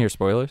good. We're going to hear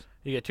spoilers?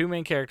 You get 2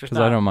 main characters.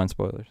 Because I don't mind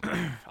spoilers.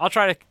 I'll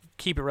try to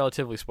keep it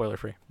relatively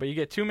spoiler-free. But you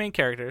get 2 main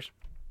characters.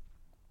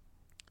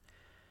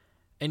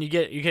 and you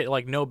get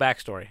like no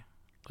backstory.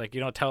 Like,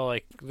 you don't tell,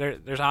 like,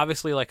 there's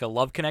obviously, like, a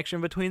love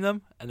connection between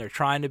them, and they're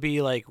trying to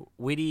be, like,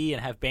 witty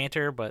and have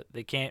banter, but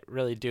they can't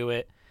really do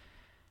it.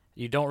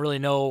 You don't really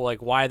know,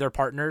 like, why they're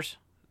partners.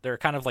 They're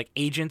kind of like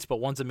agents, but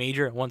one's a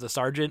major and one's a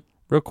sergeant.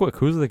 Real quick,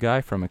 who's the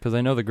guy from it? Because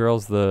I know the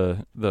girl's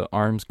the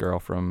arms girl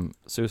from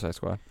Suicide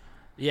Squad.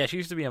 Yeah, she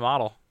used to be a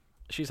model.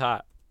 She's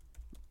hot.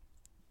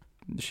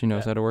 She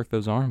knows how to work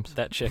those arms.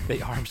 That chick,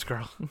 the arms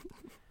girl.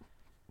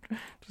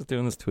 Just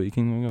doing this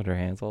tweaking with her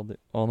hands all the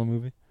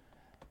movie.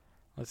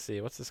 Let's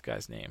see, what's this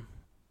guy's name?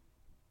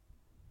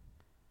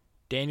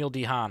 Daniel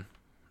Dehaan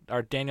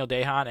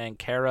and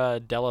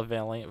Cara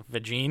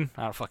Delevingne.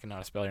 I don't fucking know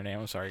how to spell your name.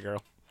 I'm sorry,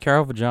 girl.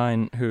 Carol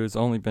Vagine, who's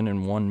only been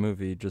in one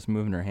movie, just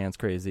moving her hands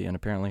crazy, and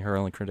apparently her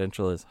only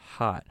credential is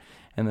hot.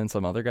 And then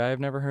some other guy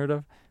I've never heard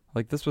of.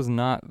 Like, this was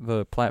not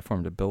the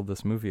platform to build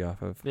this movie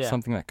off of. Yeah.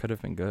 Something that could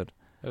have been good.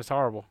 It was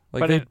horrible.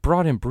 Like, they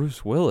brought in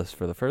Bruce Willis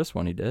for the first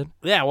one he did.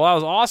 Yeah, well, that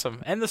was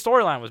awesome. And the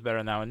storyline was better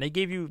than that one. They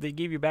gave you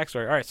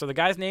backstory. All right, so the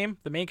guy's name,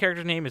 the main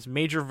character's name is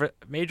Major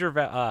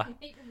Vagina.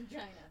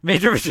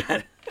 Major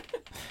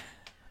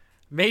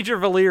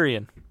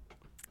Valerian.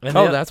 And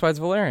That's why it's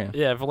Valerian.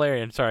 Yeah,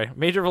 Valerian. Sorry.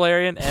 Major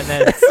Valerian, and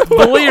then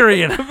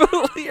Valerian.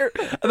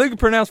 I think it's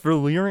pronounced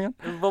Valerian.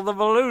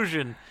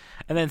 Valusion.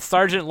 And then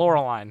Sergeant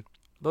Laureline.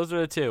 Those are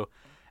the two.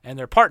 And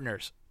they're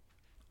partners.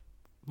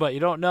 But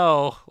you don't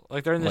know,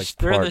 like, they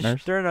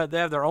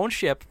have their own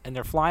ship, and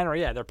they're flying, or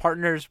they're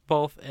partners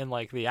both in,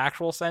 like, the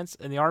actual sense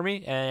in the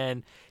Army,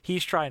 and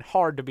he's trying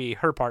hard to be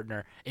her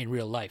partner in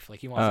real life. Like,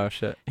 he wants Oh,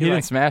 shit. He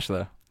didn't smash,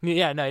 though.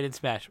 Yeah, no, he didn't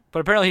smash. But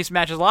apparently he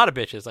smashes a lot of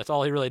bitches. That's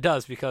all he really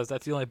does, because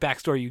that's the only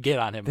backstory you get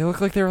on him. They look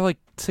like they were, like,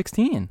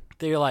 16.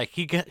 They're like,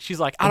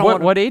 she's like, I don't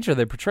want. What age are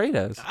they portrayed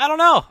as? I don't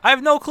know. I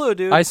have no clue,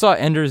 dude. I saw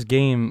Ender's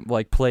Game,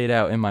 like, played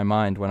out in my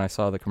mind when I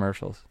saw the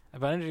commercials.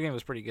 But Ender's Game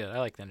was pretty good. I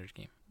like the Ender's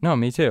Game. No,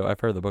 me too. I've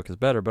heard the book is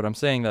better, but I'm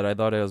saying that I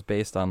thought it was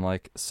based on,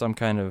 like, some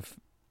kind of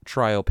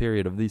trial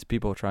period of these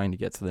people trying to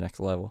get to the next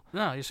level.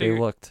 No,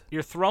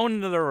 you're thrown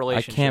into their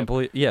relationship. I can't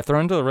believe. Yeah,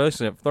 thrown into the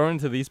relationship. Thrown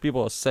into these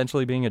people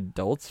essentially being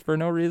adults for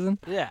no reason.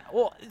 Yeah,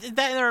 well,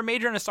 they're a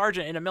major and a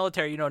sergeant in a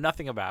military you know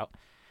nothing about.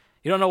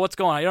 You don't know what's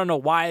going on. You don't know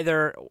why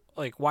they're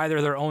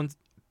their own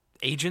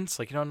agents.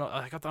 Like, you don't know.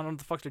 Like, I don't know what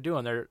the fuck they're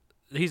doing.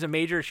 He's a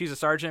major, she's a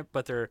sergeant,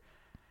 but they're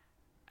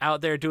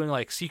out there doing,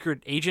 like,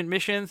 secret agent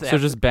missions. So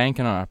just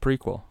banking on a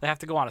prequel. They have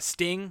to go on a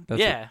sting.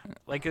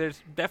 Like, there's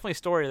definitely a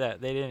story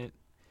that they didn't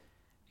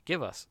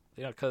give us,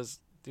 because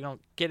they don't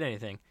get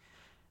anything.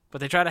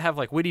 But they try to have,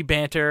 like, witty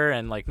banter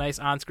and, like, nice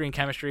on-screen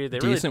chemistry.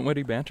 Decent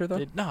witty banter,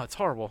 though? No, it's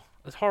horrible.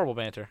 It's horrible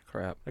banter.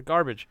 Crap. They're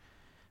garbage.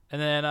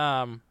 And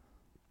then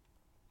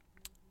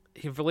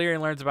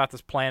Valerian learns about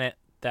this planet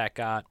that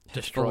got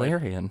destroyed.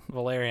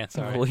 Valerian,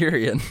 sorry.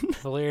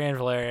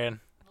 Valerian.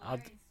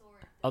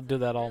 I'll do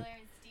that all.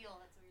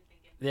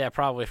 Yeah,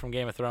 probably from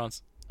Game of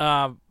Thrones.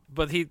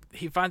 But he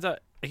finds out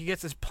he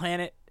gets this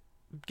planet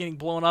getting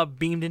blown up,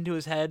 beamed into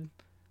his head.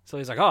 So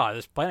he's like, "Oh,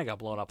 this planet got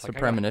blown up." It's a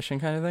premonition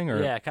kind of thing,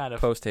 or yeah, kind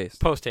of post haste.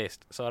 Post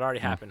haste. So it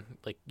already happened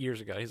like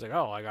years ago. He's like,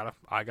 "Oh,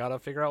 I gotta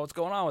figure out what's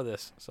going on with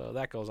this." So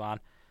that goes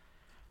on.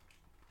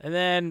 And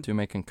then to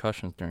make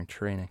concussions during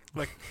training.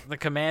 Like, the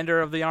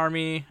commander of the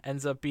army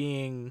ends up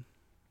being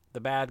the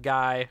bad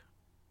guy.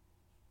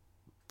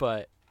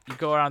 But you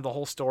go around the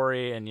whole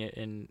story, and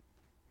it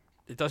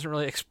doesn't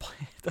really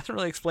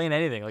explain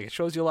anything. Like, it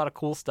shows you a lot of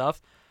cool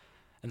stuff,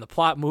 and the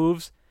plot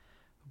moves,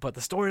 but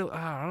the story,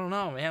 I don't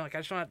know, man.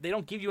 Like, they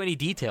don't give you any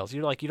details.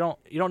 You're like, you don't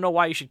know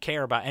why you should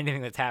care about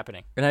anything that's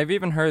happening. And I've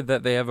even heard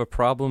that they have a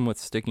problem with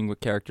sticking with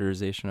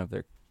characterization of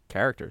their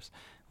characters.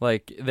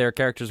 Like, their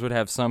characters would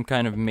have some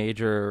kind of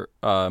major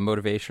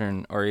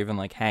motivation or even,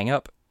 like,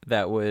 hang-up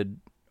that would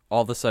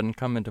all of a sudden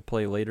come into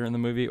play later in the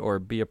movie, or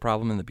be a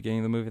problem in the beginning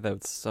of the movie that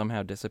would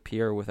somehow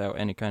disappear without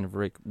any kind of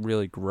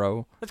really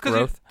growth. It's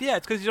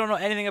because you don't know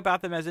anything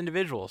about them as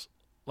individuals.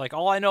 Like,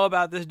 all I know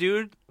about this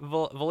dude,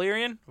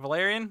 Valerian,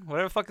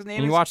 whatever the fuck his name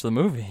is. You watch the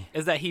movie.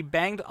 Is that he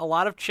banged a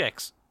lot of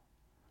chicks.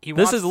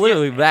 This is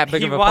literally that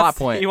big of a plot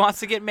point. He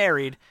wants to get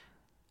married,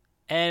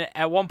 and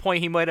at one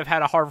point he might have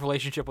had a hard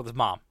relationship with his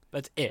mom.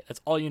 That's it. That's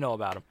all you know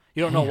about him.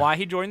 You don't know why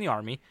he joined the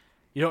army.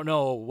 You don't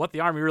know what the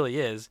army really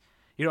is.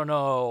 You don't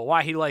know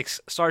why he likes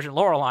Sergeant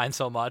Laureline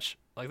so much.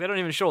 Like, they don't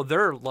even show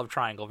their love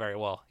triangle very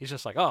well. He's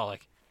just like, oh,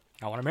 like,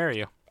 I want to marry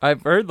you.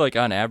 I've heard, like,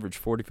 on average,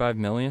 45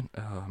 million.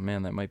 Oh,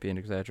 man, that might be an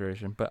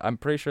exaggeration. But I'm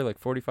pretty sure, like,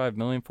 45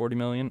 million, 40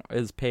 million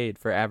is paid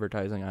for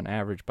advertising on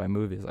average by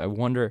movies.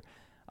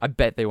 I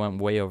bet they went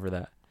way over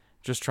that.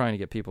 Just trying to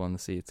get people in the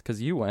seats.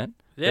 Because you went.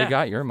 Yeah. They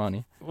got your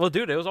money. Well,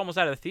 dude, it was almost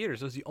out of the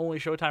theaters. It was the only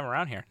Showtime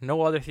around here.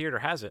 No other theater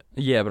has it.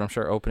 Yeah, but I'm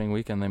sure opening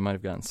weekend they might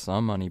have gotten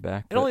some money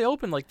back. It only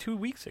opened like 2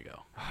 weeks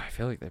ago. Oh, I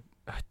feel like they...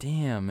 Oh,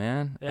 damn,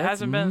 man. It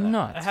hasn't been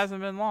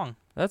long.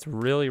 That's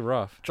really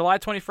rough. July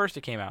 21st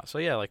it came out. So,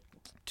 yeah, like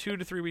 2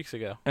 to 3 weeks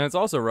ago. And it's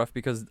also rough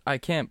because I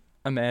can't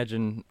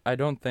imagine... I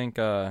don't think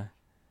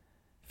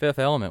Fifth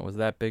Element was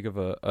that big of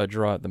a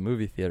draw at the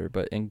movie theater,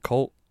 but in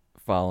cult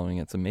following,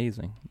 it's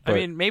amazing. But, I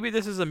mean, maybe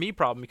this is a me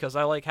problem because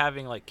I like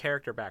having, like,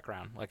 character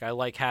background. Like, I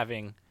like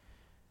having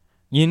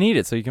You need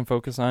it so you can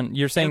focus on.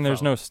 You're saying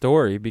there's Info. no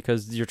story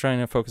because you're trying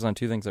to focus on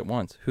two things at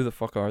once. Who the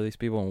fuck are these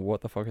people and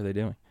what the fuck are they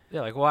doing?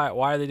 Yeah, like why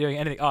are they doing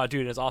anything? Oh,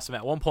 dude, it's awesome.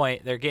 At one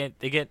point, they're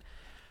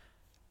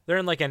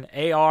in like an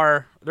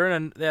AR.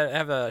 They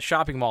have a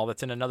shopping mall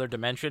that's in another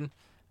dimension,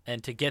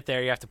 and to get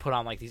there, you have to put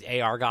on like these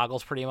AR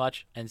goggles, pretty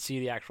much, and see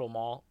the actual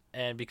mall.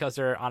 And because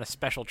they're on a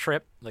special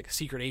trip, like a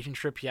secret agent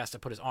trip, he has to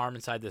put his arm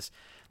inside this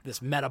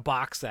meta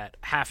box that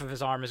half of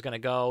his arm is going to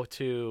go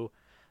to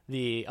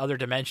the other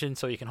dimension,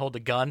 so he can hold the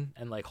gun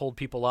and like hold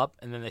people up,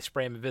 and then they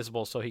spray him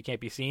invisible so he can't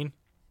be seen.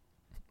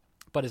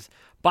 But his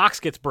box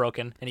gets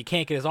broken, and he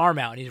can't get his arm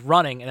out, and he's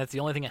running, and that's the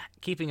only thing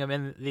keeping him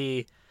in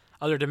the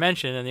other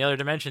dimension, and the other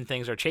dimension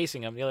things are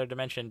chasing him. The other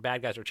dimension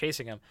bad guys are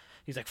chasing him.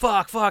 He's like,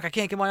 fuck, I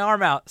can't get my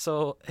arm out.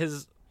 So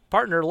his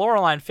partner,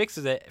 Laureline,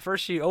 fixes it.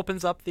 First, she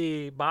opens up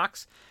the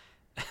box.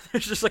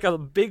 There's just like a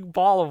big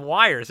ball of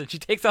wires, and she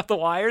takes out the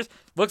wires,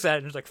 looks at it,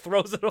 and just like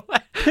throws it away.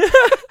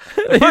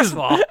 First of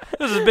all,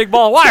 there's a big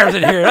ball of wires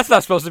in here. That's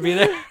not supposed to be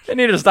there. They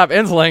need to stop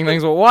insulating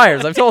things with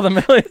wires. I've told them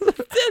millions.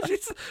 She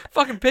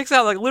fucking picks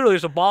out like literally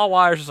there's a ball of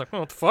wires. She's like,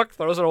 what the fuck?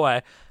 Throws it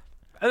away.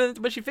 And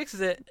then when she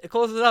fixes it, it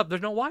closes it up.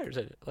 There's no wires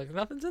in it. Like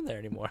nothing's in there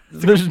anymore.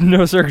 It's There's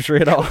no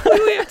circuitry at all. a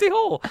completely empty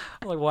hole.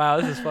 I'm like, wow,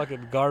 this is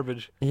fucking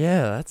garbage.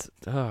 Yeah,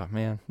 oh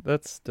man,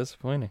 that's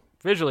disappointing.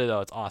 Visually though,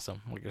 it's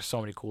awesome. Like there's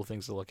so many cool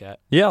things to look at.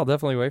 Yeah, I'll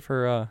definitely wait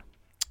for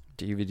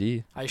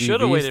DVD. I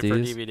should have waited for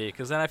DVDs. DVD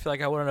because then I feel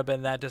like I wouldn't have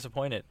been that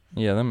disappointed.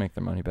 Yeah, they'll make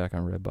their money back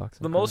on Redbox.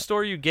 The most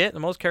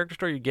character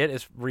story you get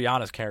is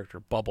Rihanna's character,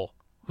 Bubble.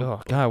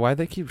 Oh god, why'd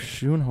they keep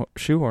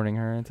shoehorning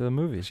her into the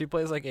movies? She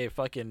plays like a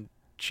fucking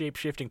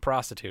shape-shifting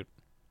prostitute.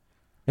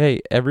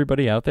 Hey,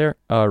 everybody out there,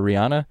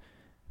 Rihanna,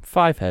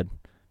 5-head.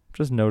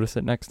 Just notice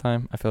it next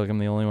time. I feel like I'm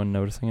the only one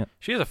noticing it.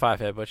 She is a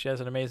 5-head, but she has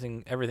an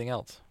amazing everything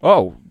else.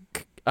 Oh,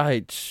 Whoa,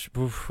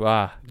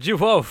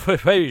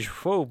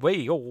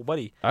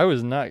 buddy. I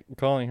was not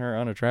calling her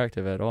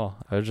unattractive at all.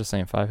 I was just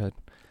saying 5-head.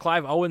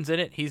 Clive Owen's in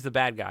it. He's the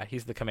bad guy.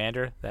 He's the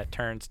commander that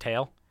turns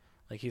tail.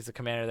 Like he's the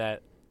commander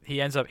that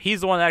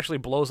he's the one that actually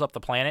blows up the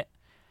planet,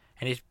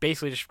 and he's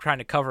basically just trying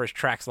to cover his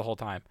tracks the whole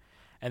time.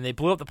 And they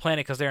blew up the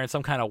planet because they're in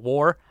some kind of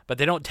war, but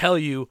they don't tell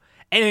you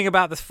anything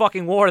about this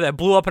fucking war that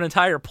blew up an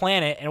entire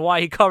planet and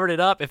why he covered it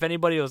up if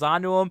anybody was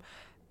onto him.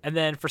 And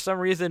then for some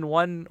reason,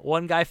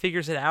 one guy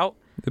figures it out.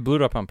 They blew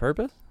it up on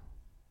purpose?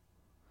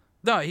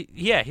 No, he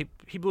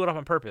blew it up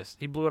on purpose.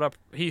 He blew it up.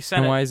 He sent.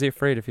 And it, why is he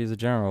afraid if he's a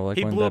general? Like,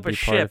 he wouldn't blew that up a be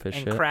part ship of his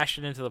and shit? crashed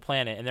it into the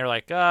planet. And they're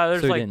like,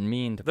 there's so he like didn't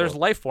mean to. there's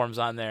blow. life forms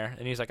on there.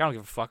 And he's like, I don't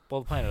give a fuck. Blow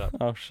the planet up.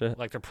 Oh shit.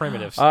 Like they're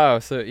primitives. Oh,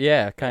 so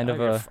yeah, I kind don't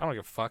of give I don't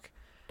give a fuck.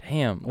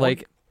 Damn,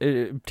 like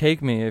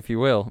take me if you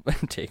will.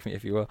 Take me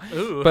if you will.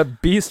 Ooh.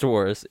 But Beast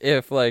Wars,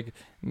 if like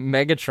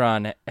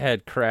Megatron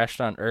had crashed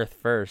on Earth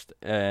first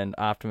and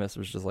Optimus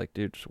was just like,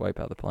 dude, just wipe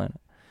out the planet.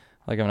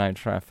 Like, I'm not even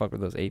trying to fuck with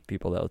those 8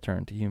 people that'll turn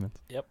into humans.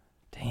 Yep.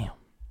 Damn.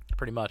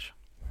 Pretty much.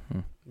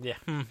 Yeah.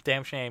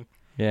 Damn shame.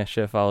 Yeah,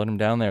 should have followed him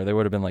down there. They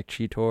would have been like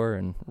Cheetor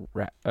and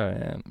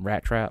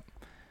Rat Trap.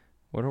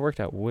 Would have worked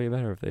out way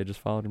better if they had just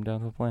followed him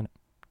down to the planet.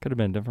 Could have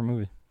been a different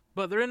movie.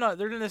 But they're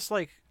in this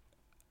like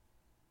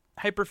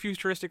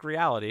hyper-futuristic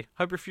reality,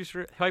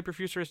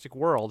 hyper-futuristic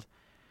world.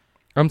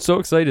 I'm so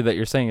excited that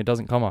you're saying it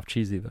doesn't come off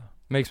cheesy, though.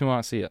 Makes me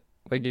want to see it.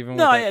 Like, even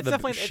No, with it's the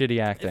definitely shitty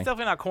acting. It's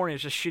definitely not corny.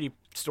 It's just shitty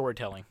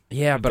storytelling.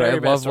 Yeah, but very I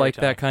bad love like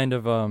storytelling. that kind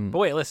of But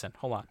wait, listen,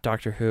 hold on.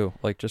 Doctor Who,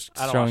 like just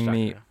I don't showing watch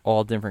me Doctor Who.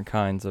 all different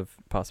kinds of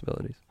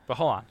possibilities. But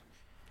hold on.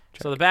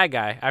 So the bad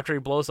guy, after he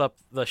blows up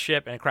the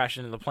ship and crashes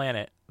into the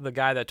planet, the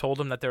guy that told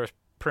him that there was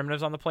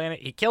primitives on the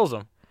planet, he kills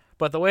him.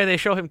 But the way they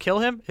show him kill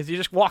him is he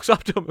just walks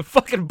up to him and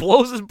fucking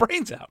blows his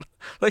brains out.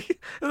 Like,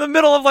 in the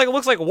middle of, like, it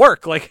looks like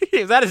work. Like,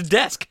 he's at his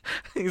desk.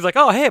 He's like,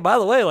 oh, hey, by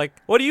the way, like,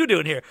 what are you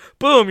doing here?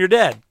 Boom, you're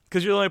dead.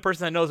 Because you're the only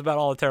person that knows about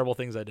all the terrible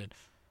things I did.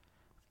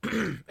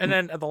 And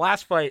then at the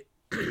last fight,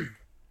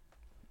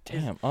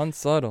 Damn,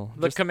 unsubtle.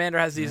 the commander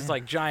has these,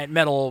 like, giant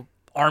metal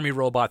army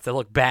robots that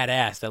look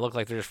badass. That look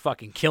like they're just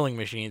fucking killing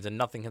machines and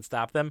nothing can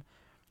stop them.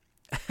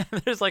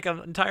 There's, like, an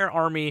entire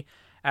army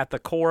at the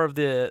core of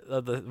the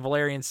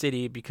Valerian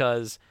city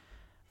because,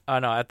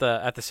 at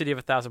the city of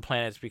 1,000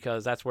 planets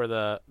because that's where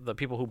the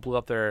people who blew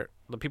up the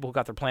people who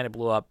got their planet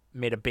blew up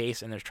made a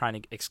base and they're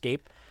trying to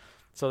escape.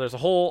 So there's the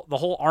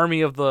whole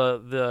army of the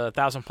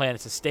 1,000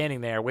 planets is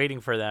standing there waiting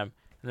for them,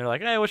 and they're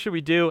like, hey, what should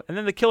we do? And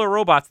then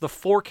the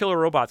 4 killer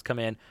robots come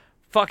in,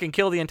 fucking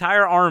kill the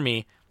entire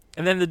army.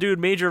 And then the dude,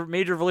 Major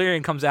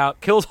Valerian, comes out,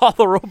 kills all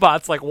the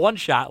robots like one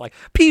shot, like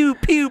pew,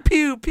 pew,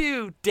 pew,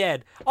 pew,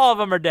 dead. All of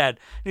them are dead.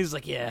 And he's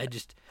like, yeah,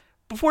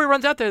 Before he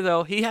runs out there,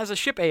 though, he has a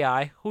ship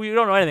AI who you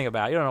don't know anything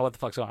about. You don't know what the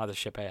fuck's going on with the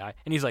ship AI.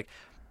 And he's like,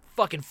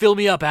 fucking fill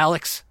me up,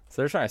 Alex.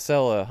 So they're trying to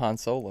sell a Han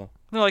Solo. And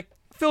they're like,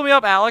 fill me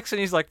up, Alex. And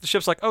he's like, the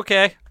ship's like,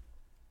 okay.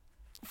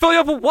 Fill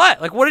you up with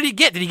what? Like, what did he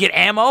get? Did he get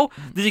ammo?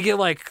 Did he get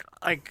like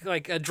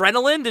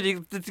adrenaline? Did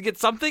he get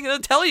something? And they'll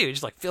tell you. He's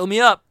just like, fill me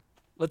up.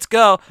 Let's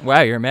go.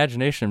 Wow, your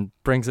imagination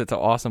brings it to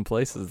awesome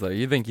places, though.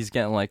 You think he's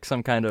getting like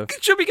some kind of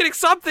Should be getting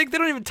something. They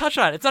don't even touch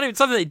on it. It's not even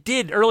something they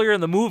did earlier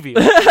in the movie.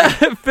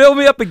 fill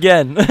me up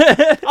again.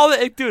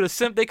 Dude,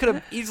 they could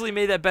have easily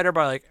made that better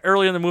by like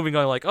early in the movie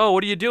going like, "Oh,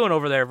 what are you doing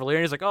over there,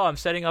 Valerian?" He's like, "Oh, I'm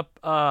setting up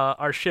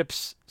our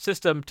ship's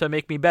system to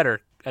make me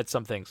better at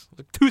some things."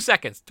 Like 2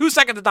 seconds. 2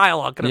 seconds of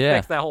dialogue could have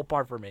fixed that whole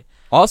part for me.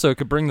 Also, it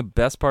could bring the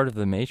best part of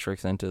The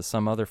Matrix into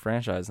some other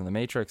franchise, and The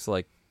Matrix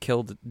like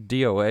killed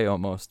DOA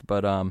almost,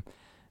 but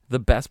the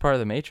best part of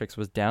The Matrix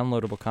was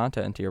downloadable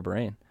content into your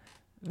brain.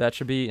 That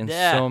should be in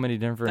so many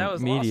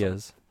different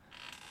medias. Awesome.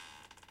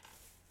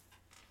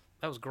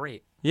 That was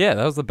great. Yeah,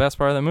 that was the best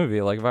part of the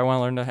movie. Like, if I want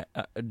to learn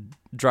to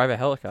drive a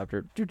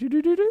helicopter,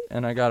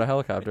 and I got a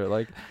helicopter,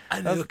 like...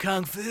 I know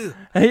Kung Fu.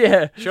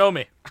 Yeah. Show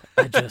me.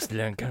 I just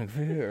learned Kung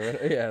Fu.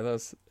 Yeah,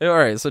 that's... All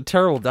right, so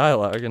terrible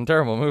dialogue and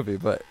terrible movie,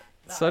 but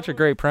such a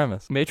great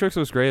premise. Matrix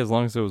was great as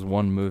long as it was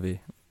one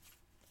movie.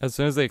 As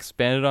soon as they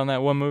expanded on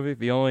that one movie,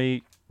 the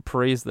only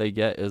praise they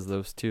get is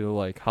those two,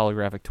 like,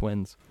 holographic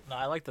twins. No,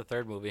 I like the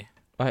third movie.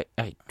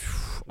 I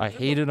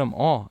hated them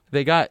all.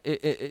 They got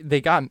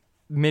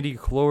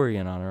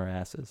midi-chlorian on our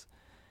asses.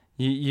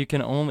 You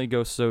can only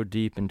go so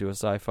deep into a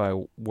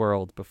sci-fi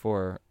world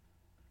before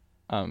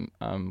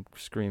I'm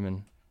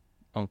screaming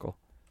uncle.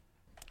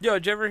 Yo,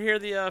 did you ever hear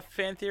the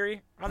fan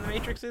theory on the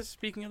Matrixes?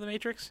 Speaking of the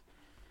Matrix,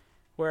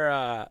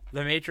 where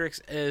the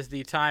Matrix is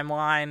the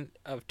timeline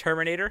of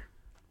Terminator.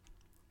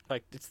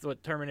 Like it's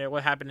what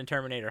happened in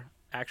Terminator,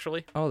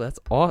 actually. Oh, that's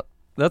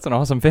an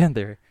awesome fan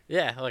theory.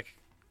 Yeah, like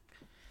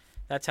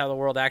that's how the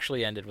world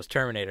actually ended, was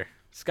Terminator.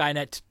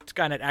 Skynet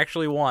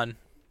actually won,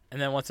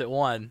 and then once it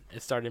won,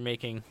 it started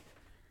making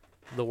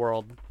the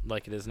world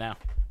like it is now,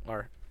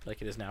 or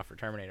like it is now for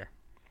Terminator.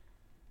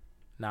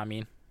 Know what I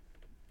mean?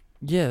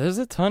 Yeah, there's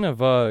a ton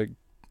of oh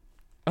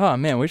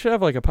man, we should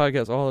have like a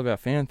podcast all about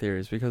fan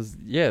theories, because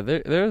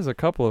there's a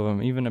couple of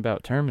them even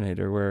about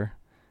Terminator where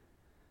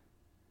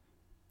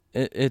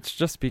it's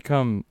just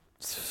become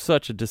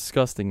such a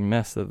disgusting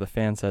mess that the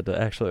fans had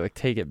to actually like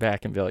take it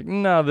back and be like,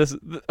 no,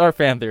 our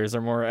fan theories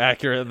are more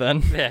accurate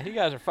than yeah, you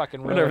guys are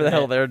fucking whatever the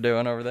hell they're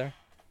doing over there.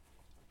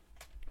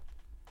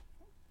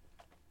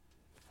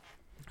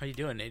 How you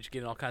doing, Nate? You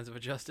getting all kinds of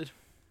adjusted?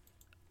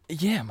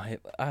 Yeah,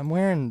 I'm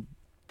wearing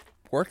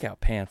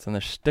workout pants and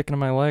they're sticking to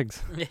my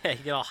legs. Yeah,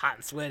 you get all hot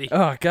and sweaty.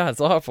 Oh god,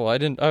 it's awful. I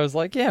was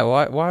like, yeah,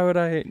 why would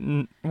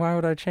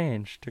I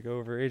change to go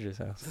over AJ's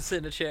house? To sit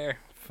in a chair.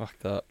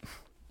 Fucked up.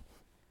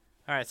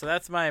 All right, so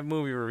that's my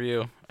movie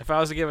review. If I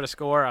was to give it a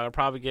score, I would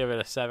probably give it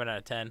a 7 out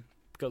of 10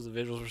 because the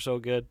visuals were so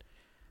good.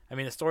 I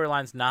mean, the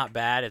storyline's not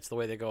bad. It's the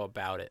way they go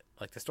about it.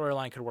 Like, the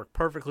storyline could work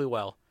perfectly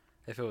well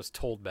if it was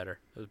told better.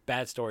 It was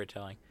bad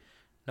storytelling.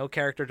 No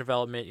character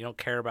development. You don't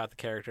care about the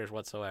characters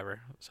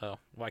whatsoever. So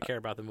why care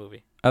about the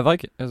movie? I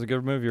like it. It was a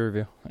good movie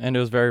review. And it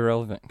was very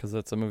relevant because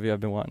that's a movie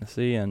I've been wanting to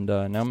see. And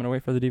now I'm going to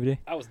wait for the DVD.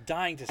 I was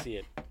dying to see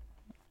it.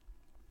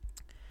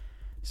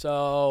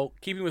 So,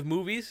 keeping with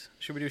movies,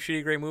 should we do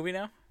Shitty Great Movie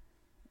now?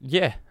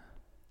 Yeah.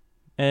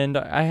 And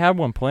I have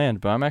one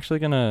planned, but I'm actually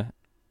going to...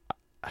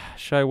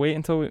 Should I wait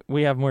until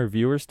we have more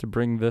viewers to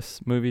bring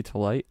this movie to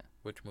light?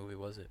 Which movie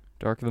was it?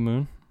 Dark of the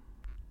Moon.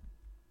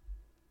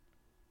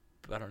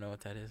 I don't know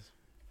what that is.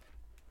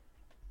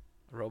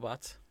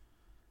 Robots?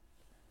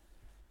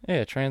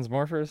 Yeah,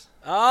 Transmorphers.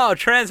 Oh,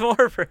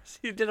 Transmorphers.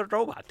 You did a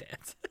robot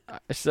dance.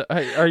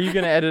 Are you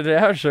going to edit it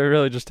out, or should I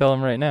really just tell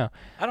them right now?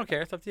 I don't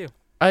care. It's up to you.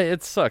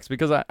 It sucks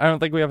because I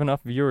don't think we have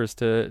enough viewers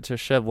to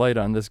shed light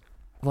on this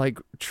like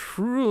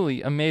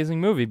truly amazing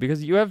movie,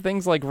 because you have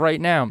things like right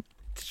now.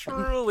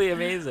 Truly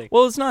amazing.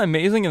 Well, it's not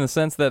amazing in the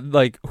sense that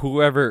like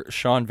whoever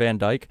Sean Van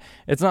Dyke,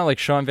 it's not like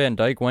Sean Van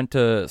Dyke went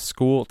to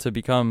school to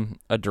become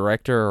a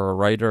director or a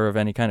writer of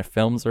any kind of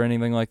films or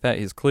anything like that.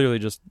 He's clearly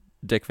just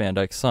Dick Van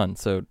Dyke's son,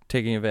 so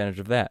taking advantage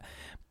of that.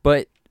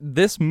 But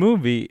this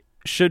movie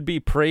should be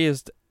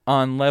praised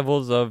on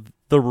levels of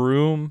The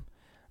Room,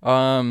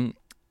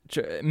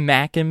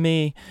 Mac and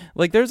Me.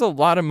 Like, there's a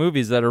lot of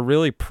movies that are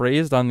really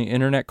praised on the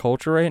internet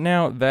culture right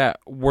now that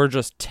were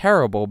just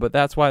terrible, but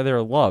that's why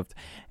they're loved.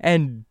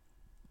 And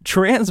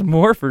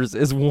Transmorphers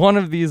is one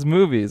of these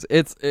movies.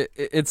 It's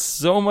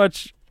so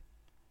much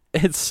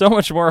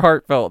more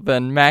heartfelt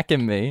than Mac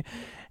and Me,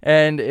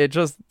 and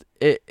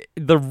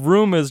The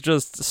Room is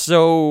just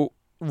so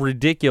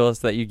ridiculous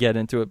that you get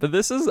into it. But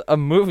this is a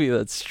movie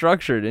that's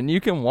structured and you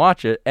can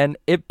watch it and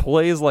it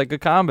plays like a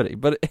comedy,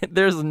 but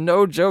there's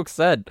no joke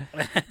said.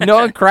 No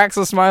one cracks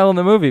a smile in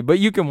the movie, but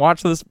you can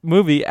watch this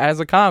movie as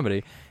a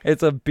comedy.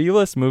 It's a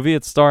B-list movie.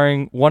 It's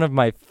starring one of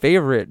my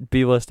favorite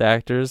B-list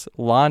actors,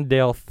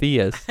 Londale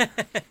Theus.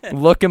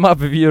 Look him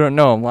up if you don't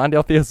know him.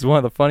 Londale Theus is one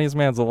of the funniest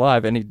mans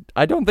alive, and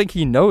I don't think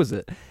he knows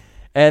it.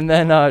 And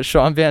then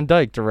Sean Van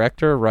Dyke,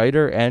 director,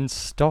 writer, and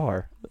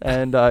star.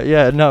 And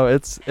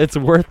it's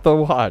worth the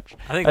watch.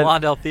 I think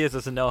Londale Theus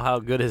doesn't know how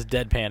good his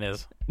deadpan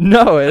is.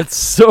 No, it's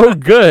so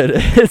good.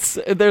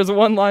 There's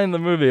one line in the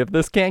movie: if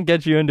this can't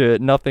get you into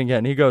it, nothing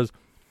can. He goes,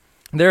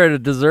 they're at a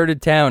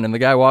deserted town, and the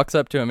guy walks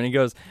up to him and he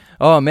goes,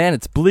 "Oh man,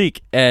 it's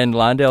bleak." And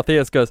Londale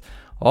Theus goes,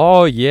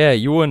 Oh yeah,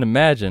 you wouldn't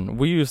imagine.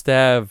 We used to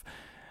have.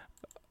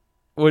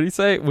 What do you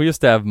say? We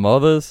used to have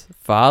mothers,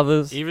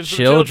 fathers, Even some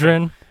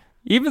children,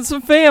 even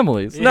some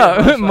families. Yeah,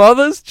 No, that's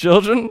mothers,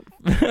 children,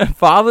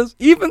 fathers,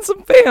 even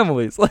some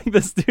families. Like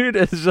this dude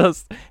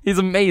is he's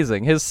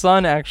amazing. His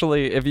son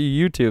actually, if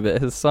you YouTube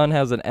it, his son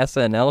has an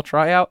SNL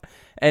tryout,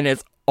 and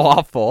it's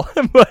awful,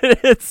 but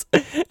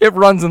it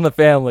runs in the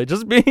family.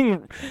 Just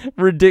being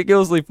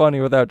ridiculously funny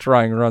without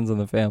trying runs in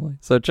the family.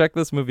 So check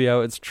this movie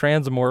out. It's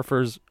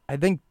Transmorphers. I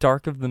think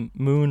Dark of the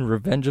Moon,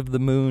 Revenge of the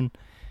Moon.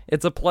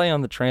 It's a play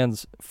on the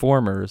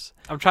Transformers.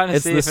 I'm trying to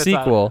It's see the if it's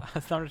sequel.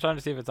 I'm trying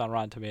to see if it's on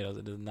Rotten Tomatoes.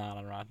 It is not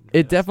on Rotten Tomatoes.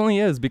 It definitely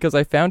is, because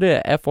I found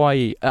it at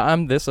FYE.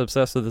 I'm this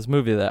obsessed with this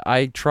movie that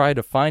I try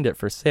to find it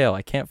for sale.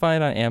 I can't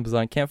find it on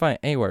Amazon, can't find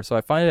it anywhere. So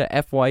I find it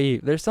at FYE.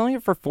 They're selling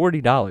it for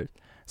 $40.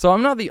 So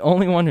I'm not the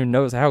only one who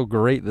knows how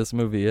great this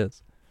movie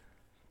is.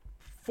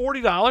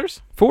 $40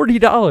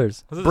 $40.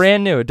 Was this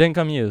Brand new. It didn't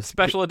come used.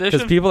 special Because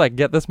edition. people that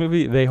get this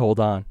movie, they hold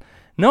on.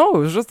 No, it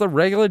was just a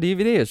regular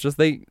DVD. It's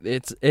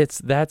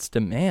just that's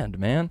demand,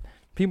 man.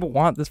 People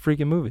want this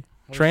freaking movie.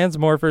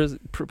 Transmorphers.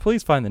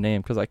 Please find the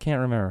name, because I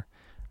can't remember.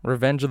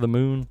 Revenge of the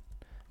Moon,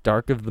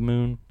 Dark of the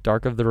Moon,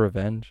 Dark of the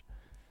Revenge.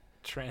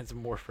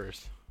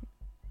 Transmorphers.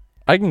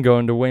 I can go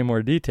into way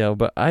more detail,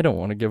 but I don't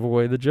want to give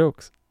away the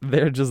jokes.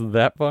 They're just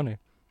that funny.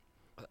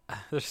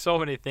 There's so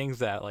many things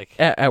that like.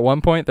 At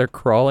one point, they're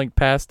crawling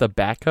past a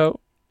backhoe,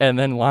 and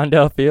then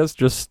Londell Theos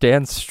just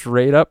stands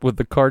straight up with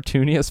the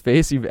cartooniest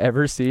face you've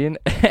ever seen,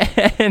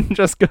 and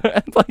just go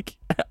like,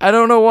 I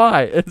don't know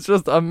why. It's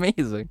just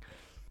amazing.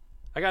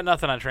 I got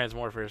nothing on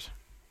Transmorphers.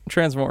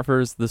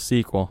 Transmorphers, the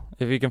sequel.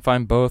 If you can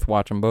find both,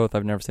 watch them both.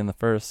 I've never seen the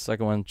first.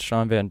 Second one,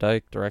 Sean Van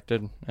Dyke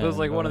directed. It was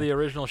like one of the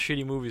original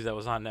shitty movies that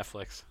was on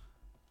Netflix.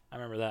 I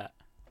remember that.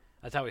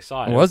 That's how we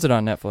saw it. Was it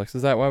on Netflix?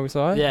 Is that why we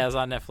saw it? Yeah, it was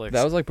on Netflix.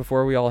 That was like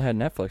before we all had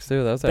Netflix,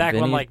 too. That was at back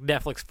when Vinny. like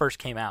Netflix first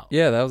came out.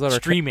 Yeah, that was at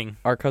Streaming.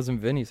 our cousin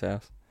Vinny's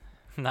house.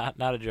 Not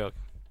a joke.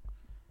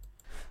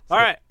 All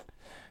right.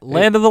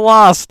 Land of the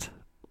Lost.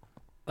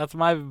 That's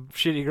my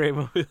shitty great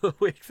movie of the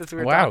week since we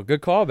were Wow,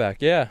 good callback.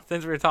 Yeah.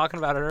 since we were talking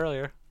about it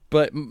earlier.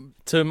 But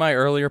to my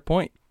earlier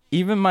point,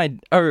 we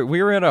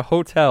were at a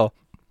hotel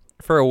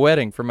for a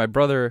wedding for my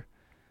brother,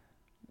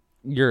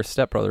 your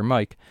stepbrother,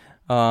 Mike.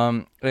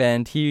 And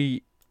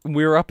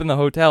we were up in the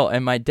hotel,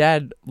 and my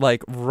dad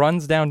like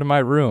runs down to my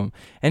room,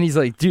 and he's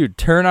like, dude,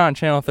 turn on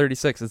channel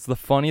 36. It's the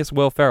funniest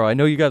Will Ferrell. I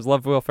know you guys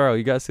love Will Ferrell.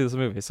 You guys see this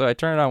movie. So I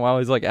turn it on while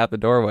he's like at the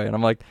doorway, and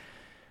I'm like,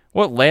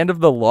 what, Land of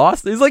the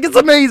Lost? He's like, it's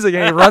amazing.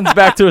 And he runs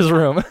back to his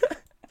room.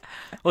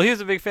 Well, he was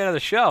a big fan of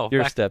the show.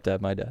 Your stepdad,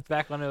 my dad.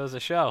 Back when it was a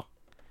show.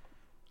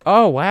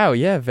 Oh, wow.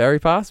 Yeah, very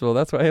possible.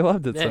 That's why he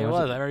loved it Yeah, so he much. was.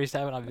 I remember he used to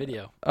have it on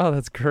video. Oh,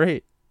 that's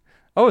great.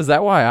 Oh, is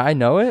that why I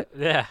know it?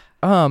 Yeah.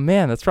 Oh,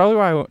 man, that's probably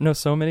why I know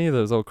so many of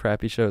those old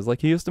crappy shows.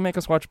 Like, he used to make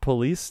us watch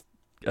Police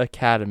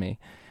Academy,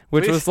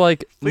 which Police- was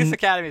like... Police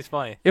Academy is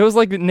funny. It was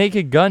like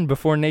Naked Gun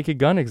before Naked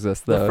Gun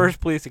exists, though. The first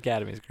Police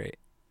Academy is great.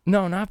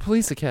 No, not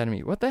Police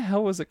Academy. What the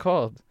hell was it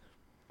called?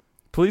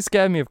 Police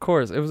Academy, of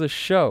course. It was a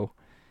show.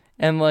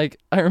 And, like,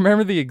 I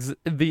remember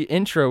the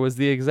intro was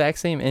the exact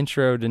same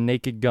intro to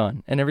Naked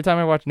Gun. And every time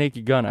I watch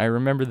Naked Gun, I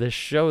remember this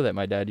show that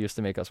my dad used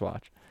to make us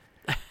watch.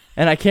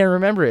 And I can't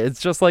remember it.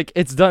 It's just, like,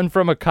 it's done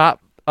from a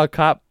cop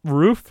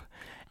roof.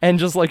 And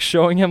just, like,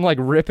 showing him, like,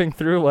 ripping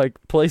through, like,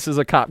 places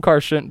a cop car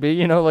shouldn't be.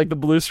 You know, like the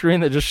blue screen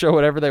that just show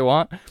whatever they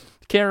want.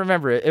 Can't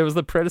remember it. It was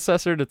the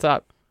predecessor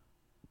to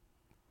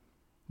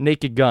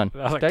Naked Gun. I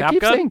was like, Did I Top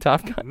keep Gun? saying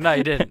Top Gun? No,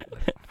 you didn't.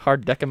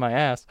 Hard decking my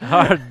ass.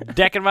 Hard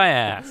decking my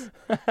ass.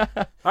 All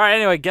right,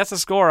 anyway, guess the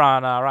score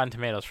on Rotten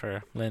Tomatoes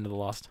for Land of the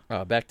Lost.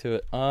 Back to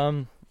it.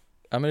 I'm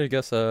gonna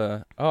guess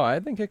I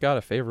think it got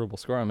a favorable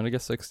score. I'm gonna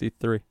guess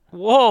 63.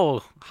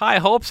 Whoa, high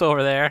hopes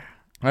over there.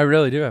 I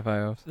really do have high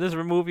hopes. This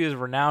movie is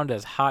renowned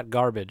as hot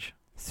garbage.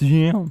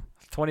 Damn.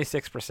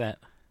 26%.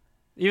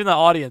 Even the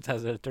audience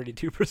has it at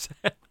 32%.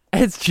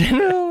 It's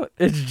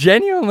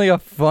genuinely a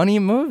funny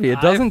movie.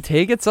 It doesn't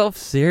take itself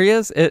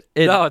serious.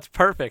 No, it's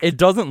perfect. It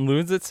doesn't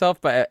lose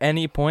itself by at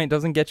any point. It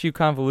doesn't get you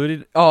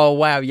convoluted. Oh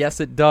wow, yes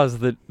it does.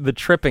 The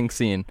tripping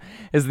scene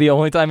is the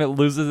only time it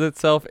loses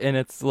itself, and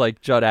it's like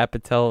Judd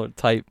Apatow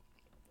type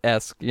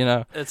esque, you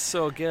know. It's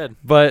so good.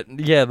 But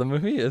yeah, the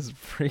movie is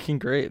freaking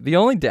great. The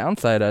only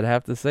downside I'd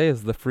have to say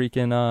is the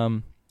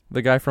freaking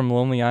the guy from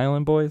Lonely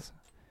Island Boys.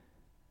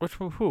 Which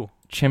who?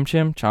 Chim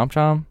Chim Chom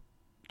Chom.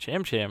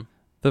 Chim Chim.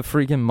 The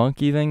freaking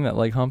monkey thing that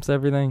like humps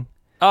everything.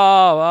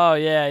 Oh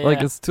yeah.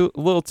 Like it's a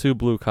little too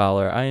blue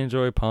collar. I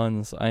enjoy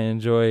puns. I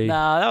enjoy.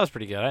 Nah, that was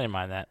pretty good. I didn't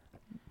mind that.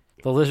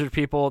 The lizard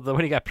people,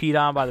 when he got peed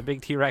on by the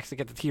big T-Rex to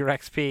get the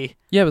T-Rex pee.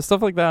 Yeah, but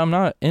stuff like that I'm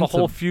not into. The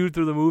whole feud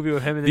through the movie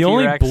with him and the The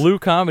only T-Rex. blue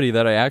comedy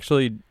that I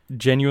actually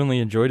genuinely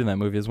enjoyed in that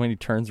movie is when he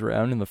turns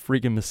around and the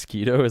freaking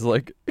mosquito is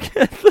like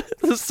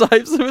the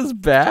size of his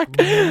back.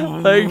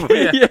 Like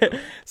yeah.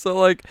 So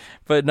like,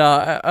 but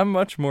nah, I'm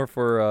much more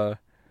for.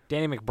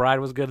 Danny McBride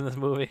was good in this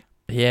movie.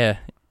 Yeah.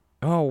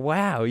 Oh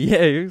wow.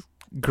 Yeah, he was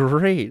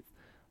great.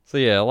 So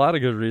yeah, a lot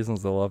of good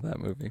reasons to love that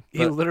movie. He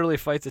But literally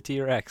fights a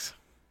T-Rex.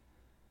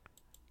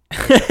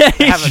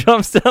 he have a-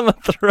 jumps down the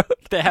throat.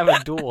 They have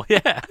a duel.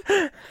 Yeah.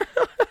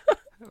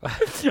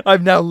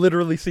 I've now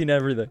literally seen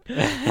everything.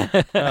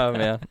 Oh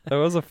man, that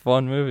was a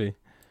fun movie.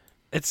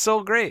 It's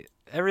so great.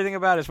 Everything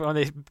about it is when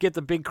they get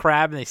the big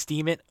crab and they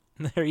steam it.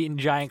 And they're eating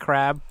giant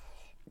crab.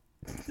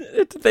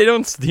 They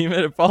don't steam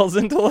it; it falls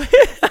into like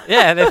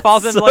Yeah, it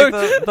falls into So-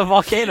 like the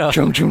volcano.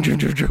 jump, jump,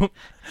 jump, jump, jump,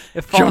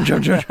 It falls.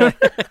 jump, jump, jump.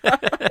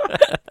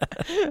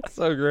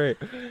 So great.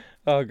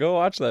 Oh, go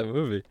watch that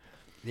movie.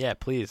 Yeah,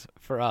 please,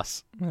 for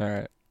us. All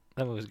right.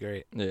 That movie's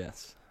great.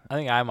 Yes. I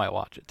think I might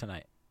watch it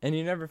tonight. And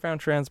you never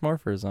found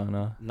Transmorphers on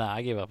Nah,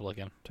 I gave up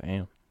looking.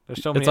 Damn.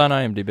 There's so many. It's on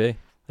IMDb.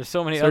 There's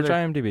so many Search other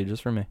IMDb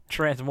just for me.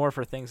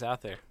 Transmorpher things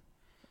out there.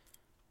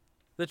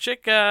 The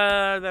chick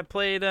that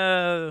played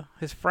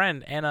his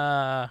friend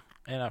Anna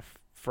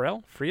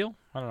Friel?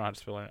 I don't know how to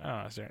spell it. I don't know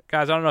how to say it.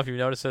 Guys, I don't know if you've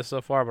noticed this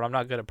so far, but I'm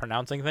not good at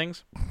pronouncing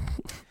things.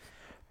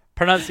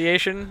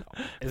 Pronunciation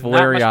is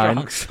Valerian. not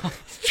my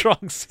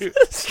strong suit.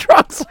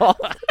 Strong salt.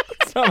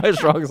 It's not my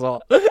strong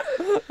salt.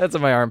 That's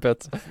in my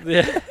armpits.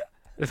 Yeah.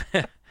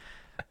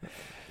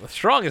 The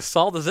strongest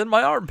salt is in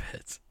my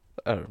armpits.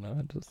 I don't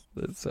know.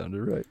 It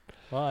sounded right.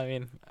 Well, I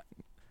mean,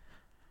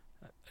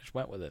 I just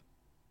went with it.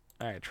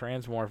 All right,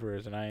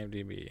 Transmorphers and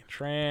IMDb.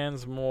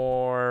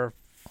 Transmorphers.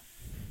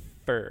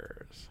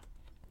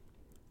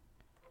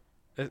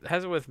 It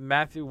has it with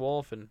Matthew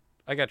Wolf, and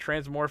I got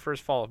Transmorphers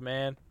Fall of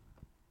Man.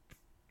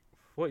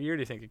 What year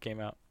do you think it came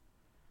out?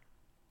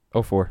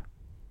 04.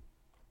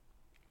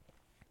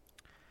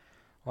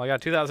 Well, I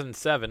got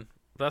 2007.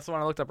 But that's the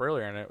one I looked up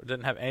earlier, and it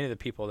didn't have any of the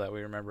people that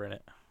we remember in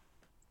it.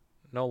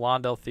 No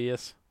Londell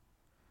Theus.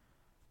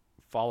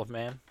 Fall of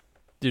Man.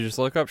 Dude, just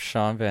look up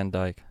Sean Van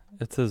Dyke.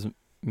 It's his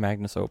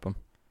Magnus Opum.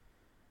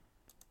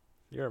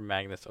 You're a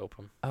Magnus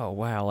Opum. Oh,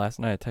 wow. Last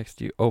night I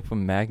texted you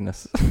Opum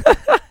Magnus.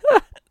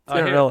 Oh,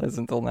 Didn't here. realize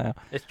until now.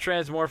 It's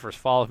Transmorphers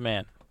Fall of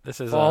Man.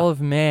 This is Fall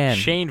of Man.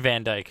 Shane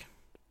Van Dyke.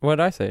 What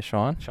did I say?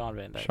 Sean? Sean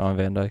Van Dyke. Sean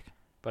Van Dyke.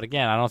 But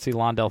again, I don't see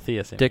Londell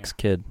Theus in Dick's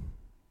kid.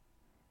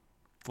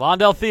 here.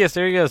 Londell Theus,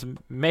 there he goes.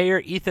 Mayor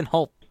Ethan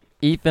Holt.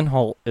 Ethan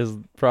Holt is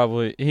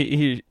probably...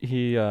 He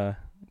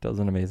does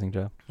an amazing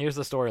job. Here's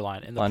the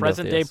storyline. In the Londell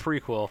present-day Theus.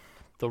 prequel,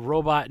 the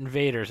robot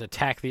invaders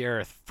attack the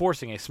Earth,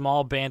 forcing a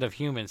small band of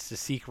humans to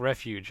seek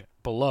refuge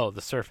below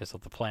the surface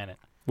of the planet.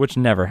 Which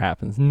never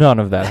happens. None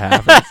of that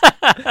happens.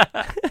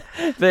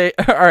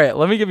 All right,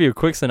 let me give you a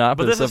quick But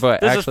synopsis this is of what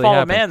this is actually Fall of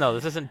happened. Man, though.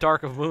 This isn't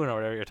Dark of Moon or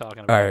whatever you're talking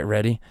about. All right,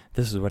 ready?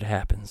 This is what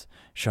happens.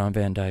 Sean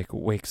Van Dyke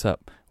wakes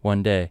up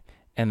one day,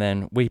 and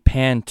then we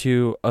pan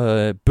to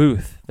a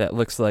booth that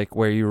looks like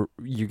where you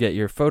get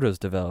your photos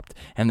developed.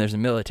 And there's a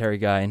military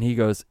guy, and he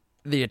goes,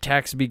 "The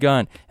attack's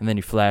begun." And then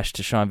you flash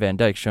to Sean Van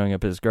Dyke showing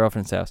up at his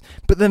girlfriend's house.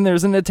 But then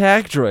there's an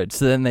attack droid.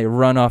 So then they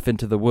run off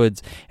into the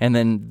woods, and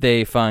then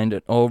they find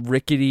an old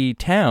rickety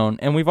town.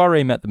 And we've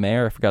already met the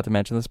mayor. I forgot to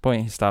mention this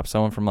point. He stopped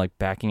someone from like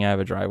backing out of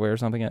a driveway or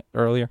something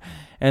earlier.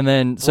 And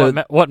then so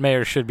What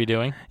mayors should be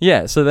doing.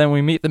 yeah, so then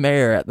we meet the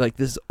mayor at like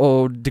this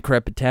old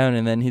decrepit town,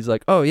 and then he's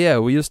like, "Oh yeah,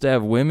 we used to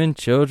have women,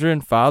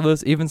 children,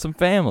 fathers, even some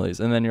families."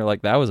 And then you're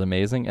like, "That was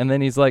amazing." And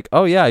then he's like,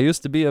 "Oh yeah, I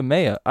used to be a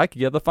mayor. I could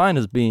get the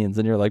finest beans."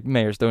 And you're like,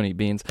 "Mayors don't eat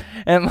beans."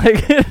 And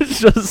like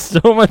it's just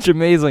so much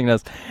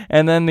amazingness.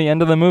 And then the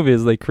end of the movie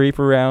is they creep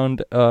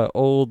around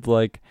old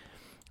like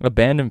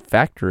abandoned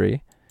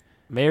factory,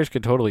 Mayors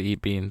could totally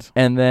eat beans.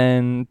 and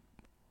then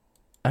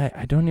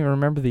I don't even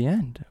remember the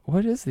end.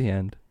 What is the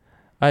end?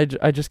 I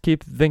just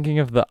keep thinking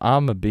of the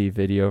Bee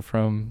video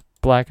from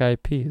Black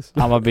Eyed Peas.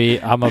 I'm a bee.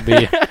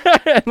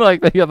 And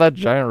like they got that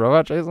giant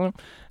robot chasing them.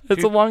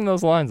 It's along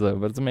those lines though,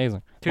 but it's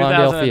amazing.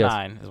 Londell Theus.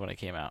 2009 is when it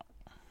came out.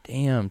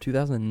 Damn,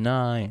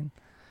 2009.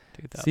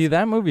 See,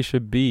 that movie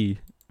should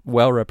be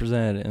well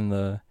represented in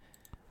the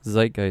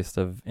zeitgeist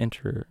of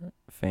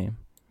interfame.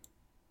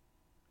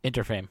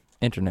 Interfame.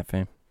 Internet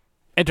fame.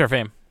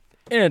 Interfame.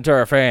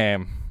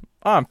 Interfame.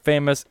 I'm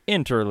famous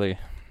interly.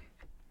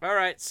 All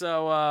right,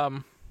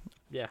 so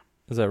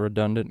Is that a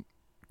redundant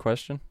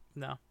question?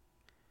 no.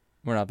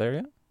 We're not there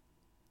yet?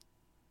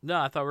 No,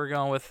 I thought we were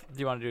going with, do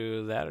you want to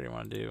do that or do you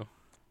want to do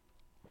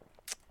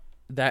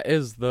That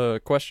is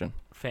the question.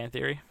 fan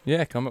theory?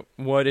 Yeah, come up.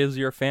 What is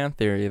your fan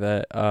theory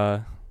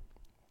that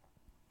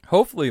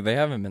hopefully they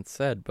haven't been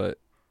said, but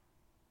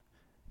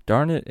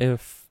darn it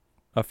if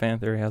a fan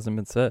theory hasn't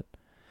been said.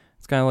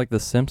 It's kind of like the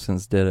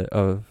Simpsons did it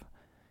of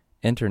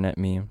internet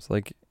memes.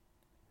 Like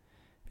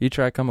if you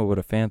try to come up with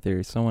a fan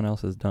theory, someone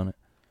else has done it.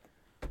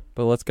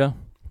 But let's go.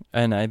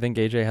 And I think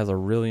AJ has a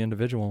really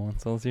individual one,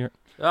 so let's hear it.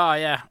 Oh,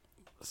 yeah.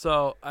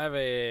 So I have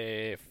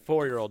a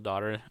 4-year-old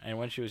daughter, and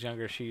when she was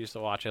younger, she used to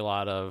watch a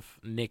lot of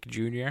Nick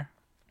Jr.,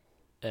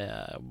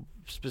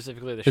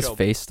 specifically the His show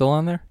face still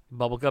on there?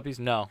 Bubble Guppies.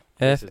 No.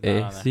 face is not on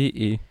there.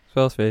 F-A-C-E.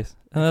 Spells face.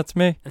 And that's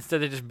me.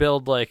 Instead, they just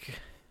build, like,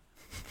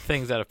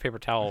 things out of paper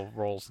towel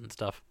rolls and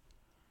stuff.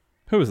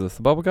 Who is this?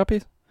 The Bubble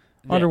Guppies?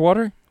 Yeah.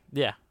 Underwater?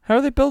 Yeah. How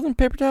are they building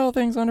paper towel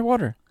things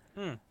underwater?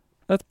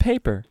 That's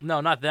paper. No,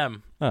 not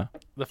them. Oh.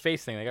 The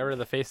face thing. They got rid of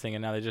the face thing,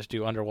 and now they just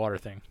do underwater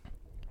thing.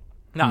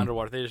 Not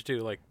underwater. They just do,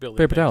 like, building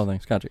Paper things. towel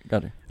things. Gotcha.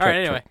 All right,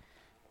 anyway.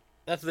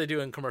 That's what they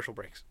do in commercial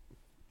breaks.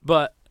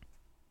 But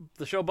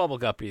the show Bubble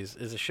Guppies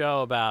is a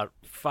show about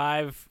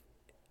 5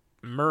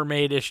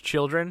 mermaidish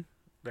children.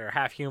 They're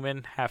half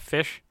human, half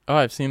fish. Oh,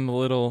 I've seen the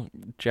little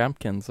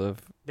Jampkins of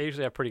They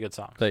usually have pretty good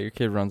songs. that your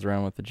kid runs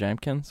around with the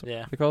Jampkins. Yeah.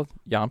 What are they called?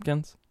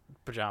 Yompkins?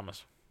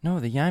 Pajamas. No,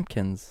 the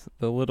Yampkins.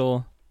 The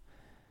little.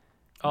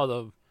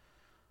 Oh,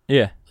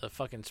 Yeah. the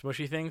fucking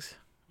smushy things?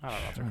 I don't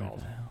know what they're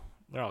called.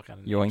 They're all kind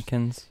of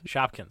Yoinkins.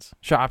 Shopkins.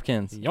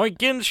 Shopkins.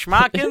 Yoinkins,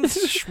 schmockins,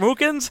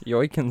 schmookins.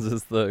 Yoinkins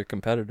is the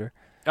competitor.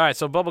 All right,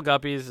 so Bubble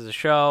Guppies is a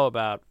show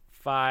about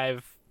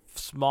 5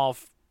 small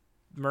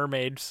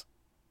mermaids,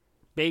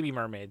 baby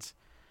mermaids,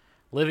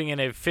 living in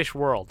a fish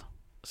world.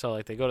 So,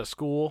 like, they go to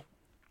school.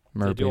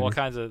 They do all Merbaby.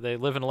 kinds of. They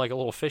live in like a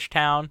little fish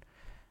town.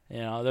 You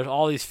know, there's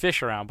all these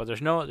fish around, but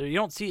there's no. You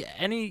don't see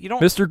any. You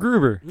don't. Mr.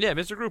 Gruber. Yeah,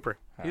 Mr. Grouper.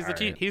 He's the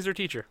Alright. he's their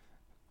teacher.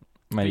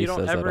 My But you niece don't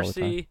says that ever all the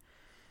time. see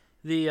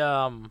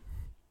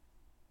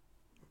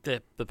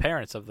the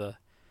parents of the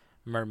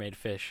mermaid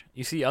fish.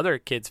 You see other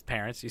kids'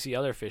 parents. You see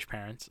other fish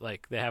parents.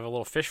 Like they have a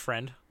little fish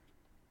friend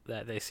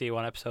that they see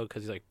one episode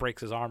because he like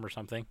breaks his arm or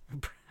something.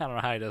 I don't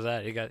know how he does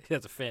that. He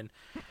has a fin,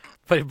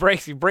 but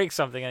he breaks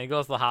something and he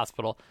goes to the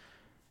hospital.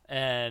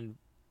 And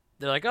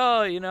they're like,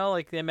 oh, you know,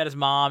 like they met his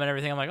mom and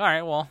everything. I'm like, all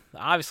right, well,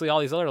 obviously all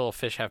these other little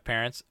fish have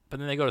parents, but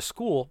then they go to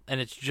school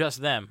and it's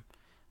just them.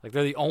 Like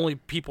they're the only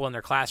people in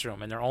their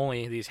classroom and they're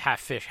only these half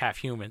fish, half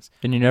humans.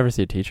 And you never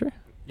see a teacher?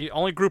 You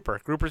only Grouper.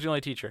 Grouper's the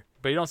only teacher,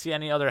 but you don't see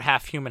any other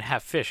half human,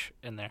 half fish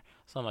in there.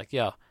 So I'm like,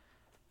 yo,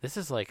 this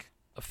is like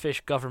a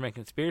fish government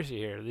conspiracy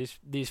here.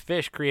 These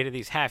fish created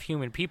these half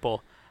human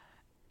people.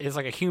 It's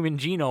like a human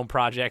genome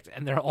project,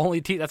 and they're only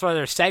that's why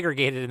they're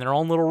segregated in their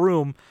own little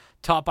room,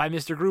 taught by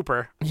Mr.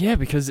 Grouper. Yeah,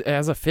 because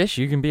as a fish,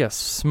 you can be as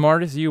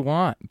smart as you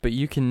want, but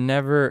you can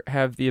never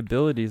have the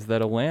abilities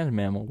that a land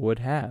mammal would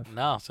have.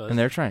 No, so And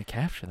they're trying to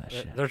capture that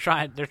shit. they're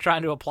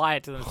trying to apply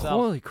it to themselves.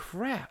 Holy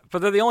crap.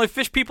 But they're the only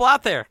fish people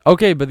out there.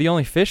 Okay, but the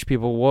only fish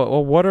people,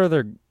 what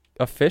other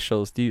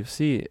officials do you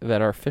see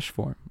that are fish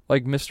form?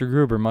 Like Mr.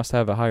 Gruber must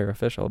have a higher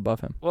official above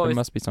him. Well, There he's-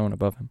 must be someone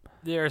above him.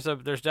 There's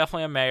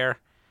definitely a mayor.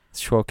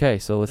 Okay,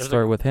 so let's There's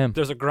start with him.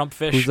 There's a grump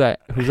fish. Who's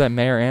that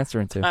mayor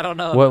answering to? I don't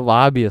know. What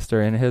lobbyists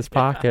are in his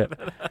pocket?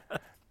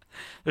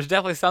 There's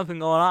definitely something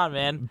going on,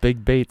 man.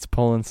 Big Bait's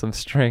pulling some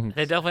strings.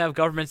 They definitely have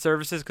government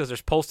services because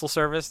there's postal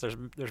service. There's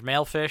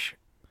mail fish.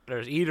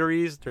 There's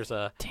eateries.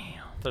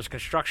 There's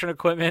construction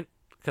equipment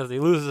because they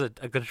lose a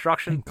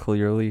construction.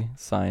 Clearly,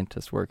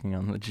 scientists working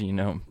on the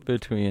genome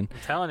between. I'm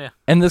telling you.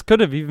 And this could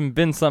have even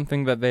been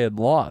something that they had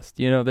lost.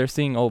 You know, they're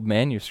seeing old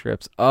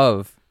manuscripts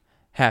of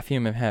half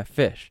human, half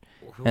fish.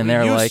 And We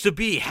they're used like, to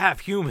be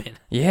half human.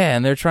 yeah,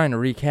 and they're trying to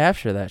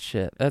recapture that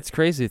shit. That's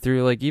crazy.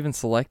 Through like even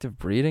selective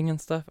breeding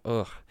and stuff.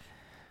 Ugh,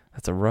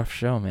 that's a rough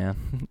show,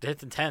 man.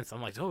 It's intense.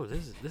 I'm like, oh,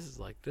 this is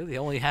like they're the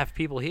only half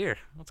people here.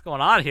 What's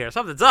going on here?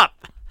 Something's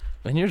up.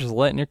 And you're just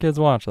letting your kids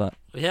watch that.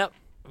 Yep,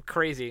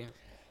 crazy.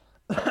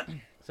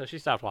 So she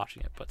stopped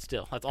watching it, but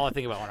still, that's all I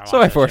think about when I watch So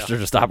I that forced show. her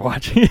to stop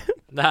watching it.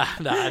 Nah,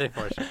 I didn't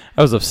force her.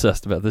 I was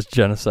obsessed about this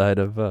genocide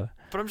of But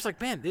I'm just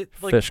like, man,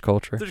 like fish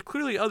culture. there's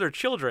clearly other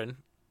children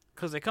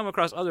because they come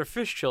across other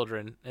fish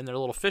children in their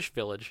little fish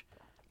village.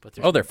 But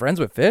there's, Oh, they're friends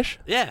with fish?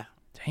 yeah,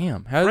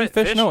 Damn. How do Right,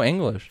 fish fish- know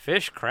English?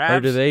 fish, Or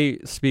crabs. do they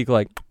speak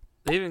like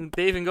They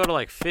even go to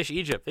like Fish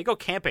Egypt. They go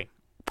camping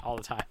all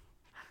the time.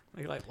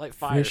 Like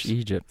fires. Fish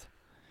Egypt?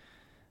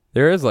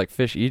 There is like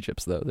Fish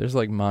Egypts, though. There's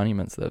like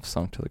monuments that have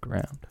sunk to the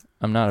ground.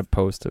 I'm not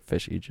opposed to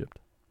Fish Egypt.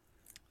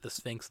 The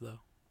Sphinx, though,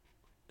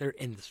 they're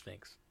in the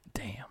Sphinx.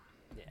 Damn.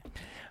 Yeah.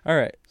 All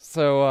right.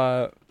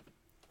 So,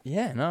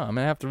 yeah, no, I'm going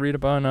to have to read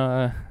up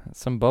on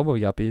some Bubble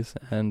Yuppies.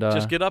 And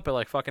Just get up at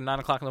like fucking 9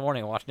 o'clock in the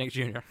morning and watch Nick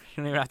Jr. You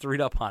don't even have to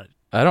read up on it.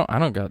 I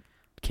don't got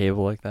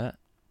cable like that.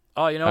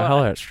 Oh, you know I what?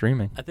 hell at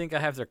streaming. I think I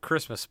have their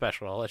Christmas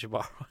special. I'll let you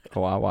borrow it.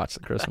 Oh, I'll watch the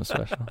Christmas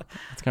special.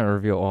 It's going to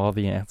reveal all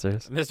the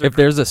answers. Mr. If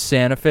there's a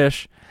Santa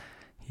fish,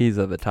 he's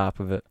at the top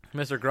of it.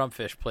 Mr.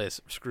 Grumpfish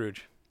plays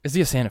Scrooge. Is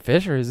he a Santa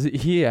fish, or is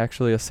he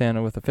actually a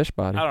Santa with a fish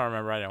body? I don't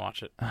remember. I didn't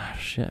watch it. Ah,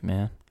 shit,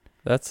 man.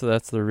 That's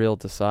the real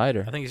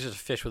decider. I think he's just a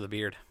fish with a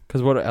beard.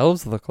 Because what do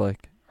elves look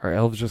like? Are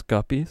elves just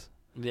guppies?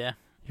 Yeah.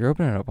 You're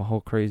opening up a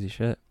whole crazy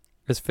shit.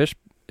 Is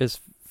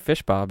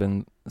Fish Bob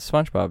and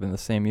SpongeBob in the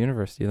same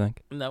universe, do you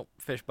think? Nope.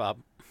 Fish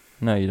Bob.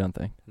 No, you don't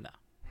think? No.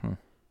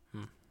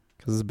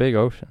 Because it's a big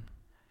ocean.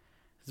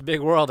 It's a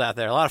big world out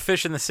there. A lot of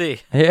fish in the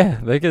sea. Yeah,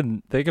 they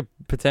could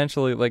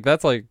potentially, like,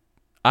 that's like,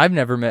 I've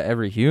never met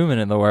every human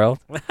in the world.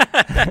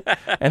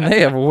 And they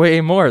have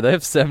way more. They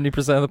have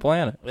 70% of the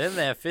planet. Then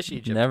they have Fish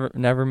Egypt.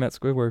 Never met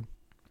Squidward,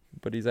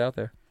 but he's out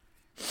there.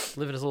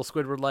 Living his little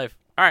Squidward life.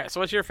 All right. So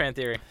what's your fan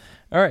theory?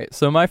 All right,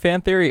 so my fan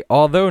theory,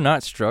 although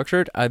not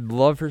structured, I'd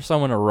love for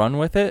someone to run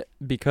with it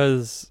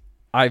because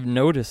I've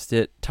noticed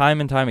it time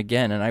and time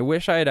again, and I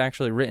wish I had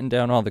actually written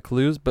down all the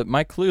clues, but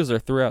my clues are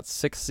throughout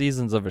 6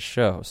 seasons of a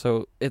show,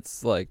 so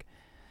it's like,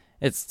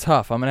 it's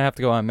tough. I'm going to have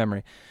to go on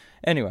memory.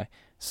 Anyway,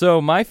 so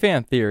my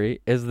fan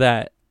theory is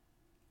that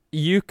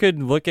you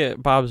could look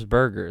at Bob's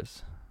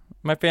Burgers.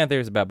 My fan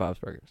theory is about Bob's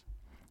Burgers.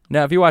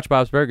 Now, if you watch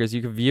Bob's Burgers,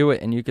 you could view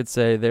it and you could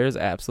say there's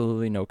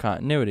absolutely no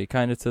continuity,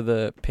 kind of to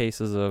the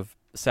paces of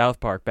South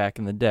Park back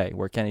in the day,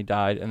 where Kenny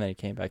died and then he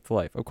came back to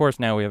life. Of course,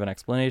 now we have an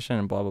explanation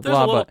and blah, blah,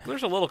 blah. But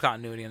There's a little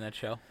continuity in that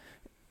show.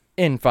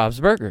 in Bob's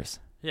Burgers.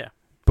 Yeah.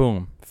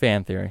 Boom.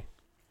 Fan theory.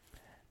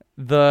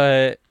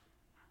 The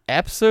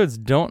episodes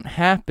don't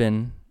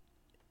happen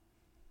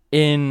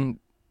in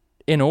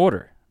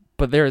order,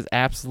 but there is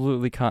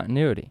absolutely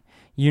continuity.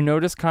 You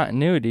notice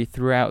continuity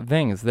throughout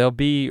things.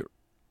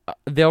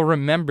 They'll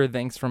remember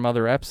things from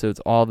other episodes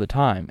all the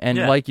time. And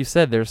like you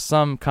said, there's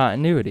some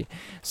continuity.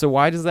 So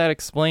why does that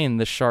explain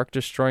the shark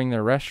destroying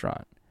their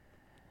restaurant?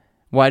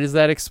 Why does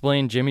that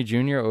explain Jimmy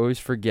Jr. always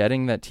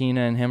forgetting that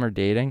Tina and him are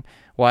dating?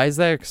 Why does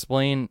that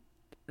explain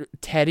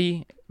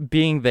Teddy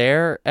being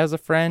there as a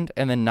friend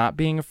and then not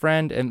being a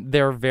friend, and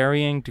their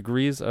varying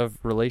degrees of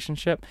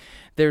relationship?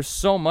 There's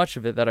so much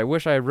of it that I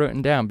wish I had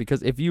written down,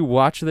 because if you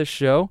watch this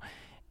show,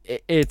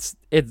 it's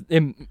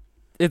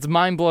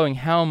mind-blowing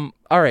how...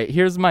 All right,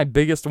 here's my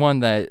biggest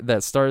one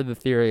that started the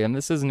theory, and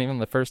this isn't even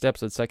the first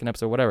episode, second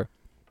episode, whatever.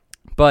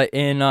 But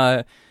in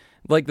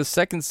like the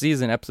second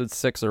season, episode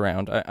 6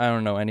 around, I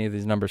don't know any of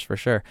these numbers for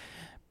sure,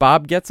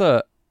 Bob gets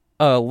a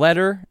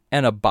letter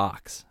and a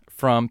box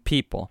from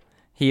people.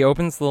 He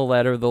opens the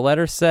letter. The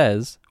letter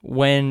says,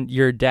 when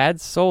your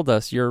dad sold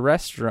us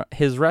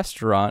his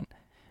restaurant,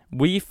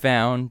 we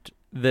found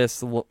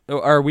this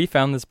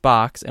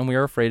box and we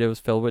were afraid it was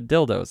filled with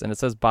dildos, and it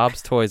says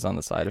Bob's Toys on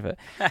the side of it.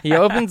 He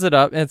opens it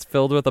up and it's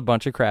filled with a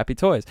bunch of crappy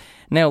toys.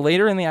 Now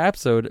later in the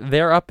episode,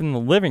 they're up in the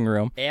living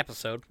room.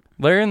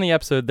 Later in the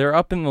episode, they're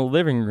up in the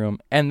living room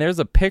and there's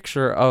a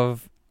picture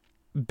of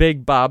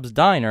Big Bob's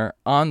Diner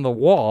on the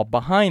wall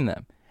behind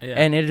them. Yeah.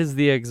 And it is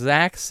the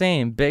exact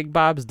same Big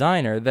Bob's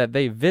Diner that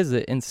they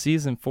visit in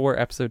season 4,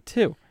 episode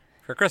 2.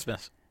 For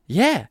Christmas.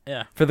 Yeah.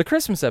 For the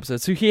Christmas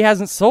episode. So he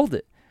hasn't sold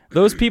it.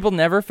 Those people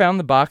never found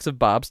the box of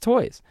Bob's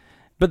Toys.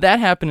 But that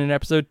happened in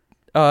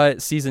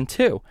season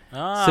 2.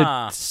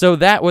 So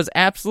that was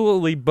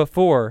absolutely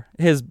before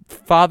his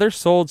father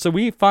sold. So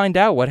we find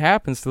out what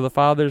happens to the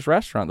father's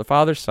restaurant. The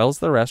father sells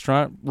the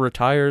restaurant,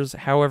 retires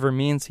however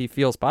means he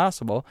feels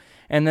possible,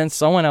 and then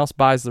someone else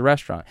buys the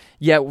restaurant.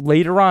 Yet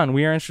later on,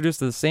 we are introduced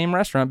to the same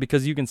restaurant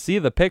because you can see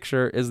the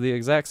picture is the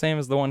exact same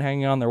as the one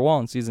hanging on their wall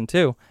in season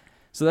 2.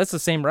 So that's the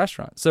same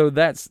restaurant. So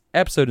that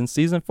episode in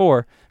season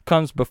 4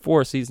 comes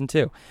before season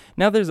 2.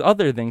 Now there's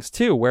other things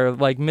too, where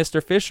like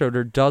Mr.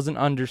 Fischoeder doesn't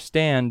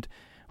understand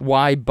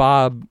why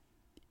Bob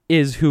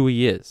is who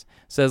he is.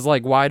 Says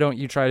like, why don't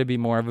you try to be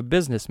more of a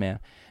businessman?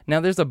 Now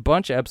there's a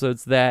bunch of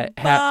episodes that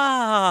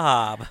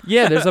Bob.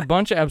 Yeah, there's a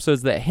bunch of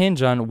episodes that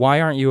hinge on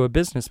why aren't you a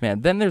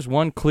businessman? Then there's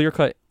one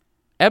clear-cut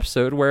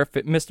episode where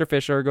Mr.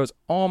 Fisher goes,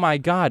 "Oh my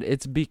God,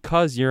 it's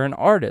because you're an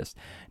artist."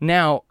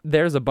 Now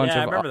there's a bunch of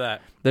I remember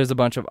that. There's a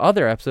bunch of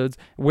other episodes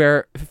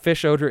where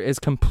Fischoeder is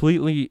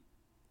completely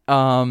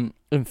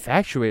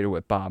infatuated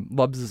with Bob,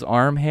 loves his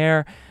arm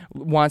hair,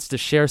 wants to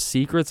share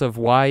secrets of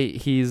why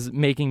he's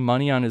making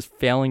money on his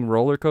failing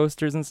roller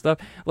coasters and stuff.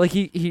 Like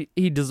he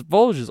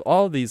divulges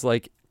all of these,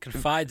 like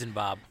confides in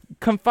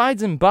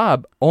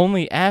Bob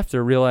only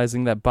after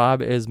realizing that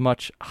Bob is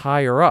much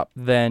higher up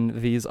than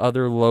these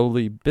other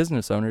lowly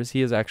business owners.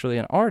 He is actually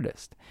an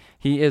artist.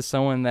 He is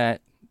someone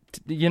that,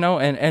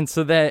 and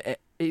so that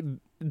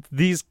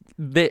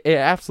it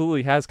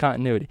absolutely has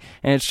continuity,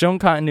 and it's shown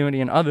continuity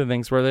in other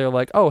things where they're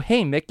like, "Oh,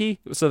 hey, Mickey,"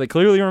 so they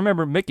clearly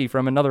remember Mickey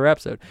from another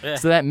episode. Yeah.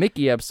 So that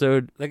Mickey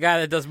episode, the guy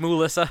that does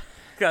Melissa.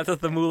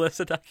 That's the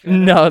Melissa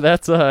documentary. No,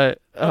 that's oh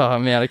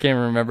man, I can't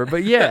remember.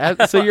 But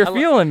yeah, so you're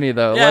feeling me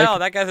though. Yeah, no,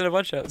 that guy's in a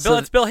bunch of.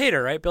 It's Bill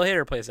Hader, right? Bill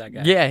Hader plays that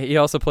guy. Yeah, he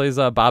also plays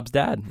Bob's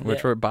dad,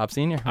 which we're Bob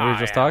Senior. We were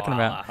just talking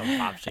about.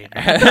 Bob Senior.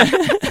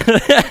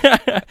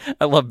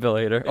 I love Bill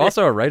Hader.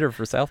 Also a writer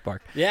for South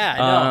Park. Yeah,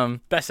 I know.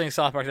 Best thing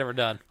South Park's ever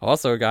done.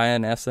 Also a guy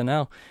on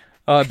SNL.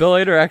 Bill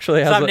Hader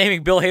actually has. Stop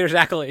naming Bill Hader's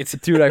accolades.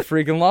 Dude, I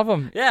freaking love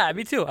him. Yeah,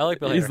 me too. I like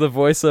Bill Hader. He's the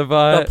voice of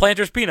the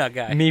Planters Peanut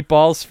guy.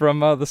 Meatballs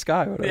from the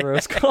Sky, whatever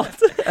it's called.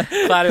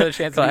 Cloudy with a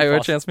Chance of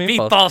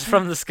Meatballs. Meatballs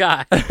from the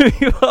Sky.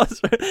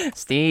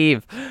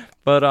 Steve.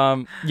 But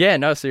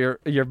so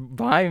you're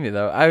behind me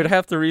though. I would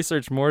have to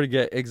research more to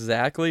get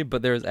exactly,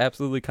 but there's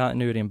absolutely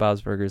continuity in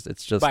Bob's Burgers.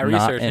 It's just by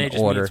not research, in it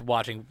just order. means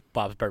watching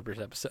Bob's Burgers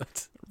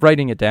episodes.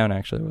 Writing it down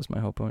actually was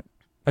my whole point.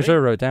 I should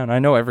have wrote it down. I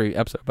know every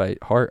episode by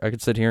heart. I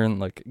could sit here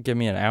and give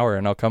me an hour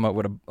and I'll come up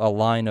with a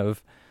line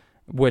of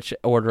which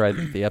order I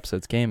think the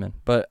episodes came in.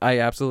 But I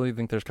absolutely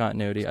think there's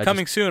continuity.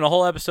 Coming soon, a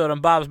whole episode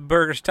on Bob's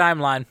Burgers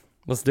timeline.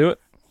 Let's do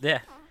it. Yeah.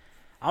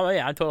 Oh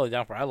yeah, I'm totally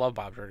down for it. I love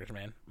Bob's Burgers,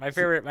 man. My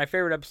favorite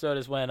episode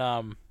is when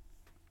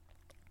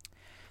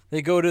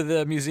they go to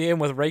the museum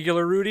with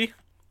Regular Rudy.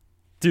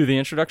 Dude, the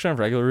introduction of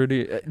Regular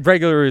Rudy.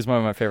 Regular Rudy is one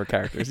of my favorite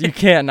characters. You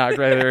can't knock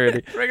Regular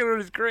Rudy. Regular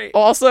Rudy's great.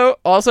 Also,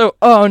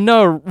 oh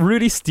no,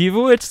 Rudy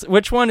Stevowich.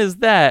 Which one is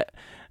that?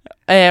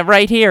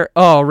 Right here.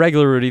 Oh,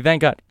 Regular Rudy.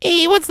 Thank God.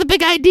 Hey, what's the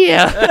big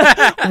idea?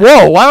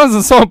 Whoa! Why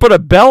doesn't someone put a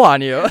bell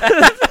on you?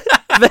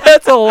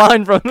 That's a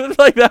line from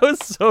that was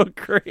so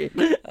great.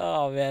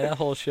 Oh man, that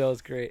whole show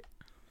is great.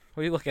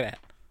 What are you looking at?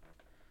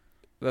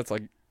 That's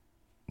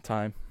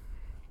time.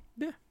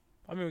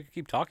 I mean, we could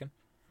keep talking.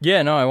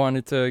 Yeah, no, I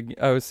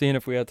was seeing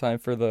if we had time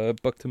for the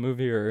book to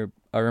movie or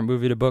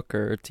movie to book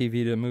or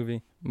TV to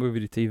movie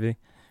to TV.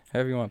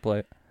 However you want to play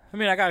it. I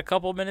mean, I got a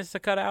couple minutes to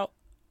cut out,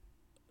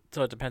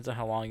 so it depends on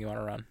how long you want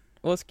to run.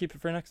 Well, let's keep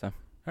it for next time.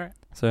 All right.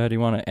 So how do you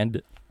want to end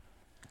it?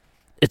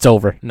 It's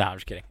over. No, I'm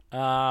just kidding.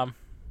 That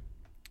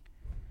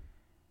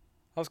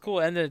was cool.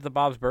 Ended the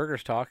Bob's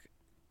Burgers talk.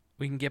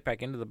 We can get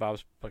back into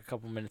a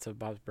couple minutes of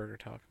Bob's Burger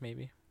talk,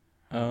 maybe.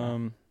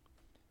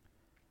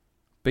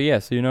 But yeah,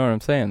 so you know what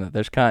I'm saying, that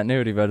there's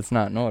continuity, but it's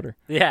not in order.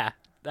 Yeah,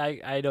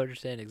 I don't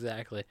understand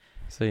exactly.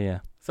 So yeah.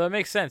 So it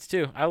makes sense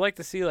too. I like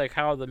to see like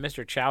how the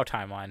Mr. Chow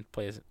timeline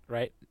plays,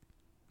 right?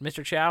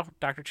 Mr. Chow,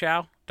 Dr.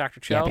 Chow, Dr.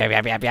 Chow.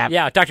 Yap.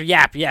 Yeah, Dr.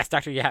 Yap. Yes,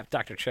 Dr. Yap,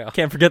 Dr. Chow.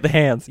 Can't forget the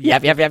hands.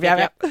 Yap.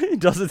 He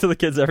does it to the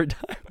kids every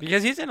time.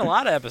 Because he's in a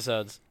lot of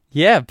episodes.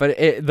 Yeah, but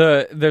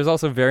there's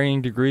also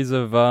varying degrees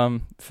of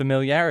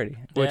familiarity,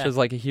 which Yeah. is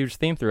like a huge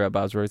theme throughout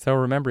Bob's Burgers. They don't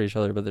remember each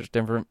other, but there's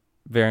different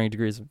varying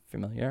degrees of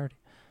familiarity.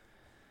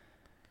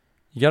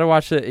 You gotta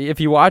watch it. If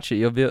you watch it,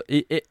 you'll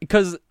be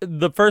because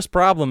the first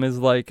problem is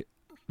like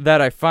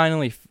that. I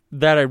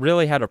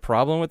really had a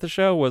problem with the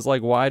show was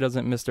like, why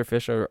doesn't Mr.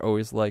 Fisher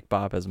always like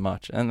Bob as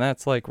much? And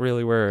that's like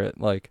really where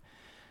it, like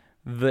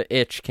the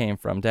itch came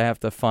from, to have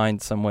to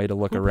find some way to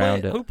look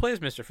around it. Who plays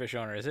Mr. Fish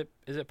Owner? Is it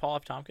Paul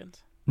F.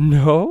 Tompkins?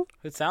 No.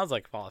 It sounds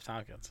like Paul F.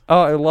 Tompkins.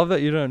 Oh, I love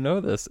that you don't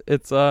know this.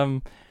 It's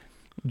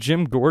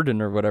Jim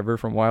Gordon or whatever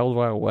from Wild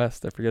Wild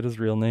West. I forget his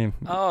real name.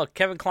 Oh,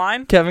 Kevin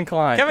Kline? Kevin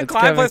Kline. Kevin It's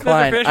Kline plays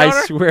Mr. Fish I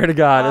Owner? swear to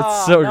God,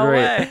 it's so no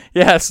great. way.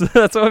 Yes,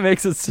 that's what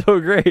makes it so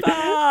great.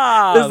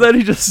 Stop. Is that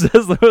he just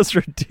says the most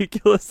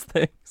ridiculous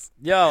things.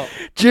 Yo,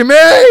 Jimmy!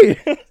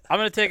 I'm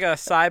going to take a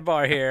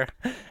sidebar here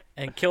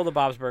and kill the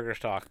Bob's Burgers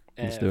talk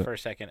Let's do it. for a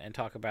second and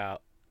talk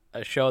about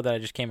a show that I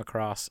just came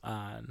across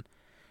on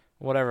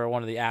one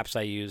of the apps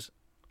I use,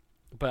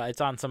 but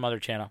it's on some other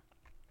channel.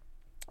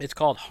 It's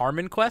called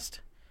Harmon Quest.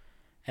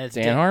 And it's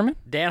Dan Harmon?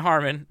 Dan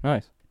Harmon.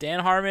 Nice.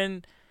 Dan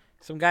Harmon,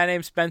 some guy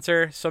named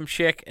Spencer, some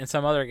chick, and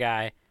some other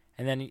guy,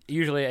 and then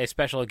usually a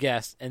special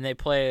guest, and they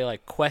play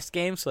like quest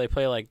games. So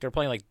they're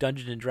playing like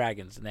Dungeons and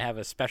Dragons, and they have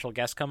a special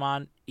guest come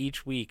on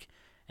each week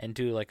and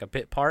do like a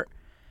bit part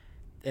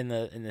in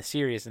the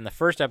series. In the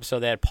first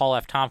episode, they had Paul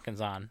F.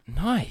 Tompkins on.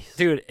 Nice.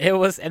 Dude, it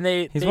was, and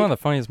He's one of the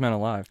funniest men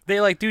alive.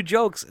 they like do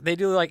jokes. They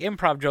do like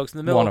improv jokes in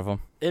the middle. One of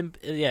them.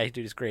 Yeah, dude,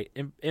 he's great.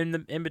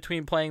 In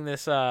between playing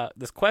this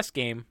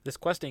questing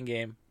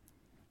game,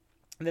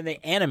 and then they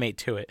animate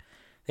to it.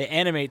 They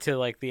animate to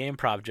like the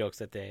improv jokes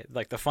that they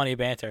like, the funny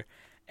banter,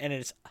 and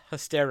it's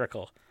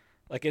hysterical.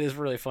 Like, it is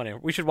really funny.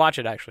 We should watch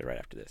it actually right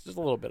after this, just a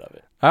little bit of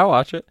it, I'll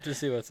watch it.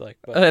 just see what it's like.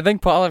 But I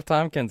think Paul F.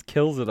 Tompkins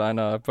kills it on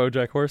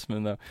BoJack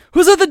Horseman, though.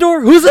 Who's at the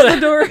door? Who's at the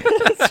door?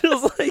 It's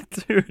just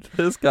like, dude,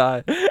 this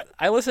guy.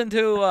 I listen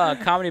to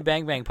Comedy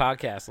Bang Bang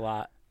podcast a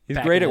lot. He's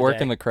back great in at the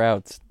working day. the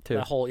crowds, too.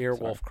 The whole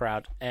Earwolf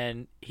crowd,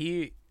 and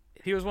he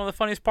was one of the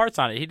funniest parts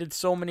on it. He did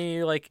so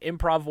many like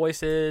improv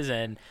voices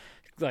and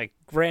like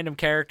random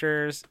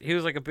characters. He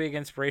was like a big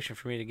inspiration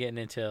for me to getting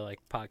into like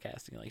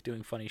podcasting, like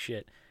doing funny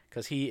shit,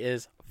 because he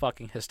is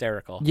fucking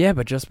hysterical. Yeah,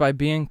 but just by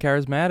being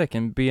charismatic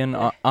and being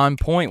on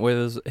point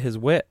with his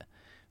wit.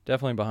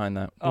 Definitely behind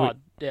that. Oh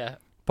yeah.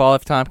 Paul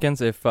F.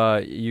 Tompkins, if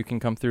you can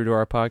come through to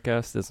our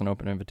podcast, it's an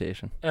open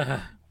invitation.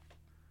 That's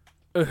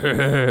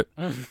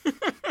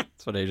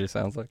what AJ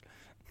sounds like.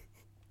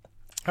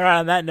 All right.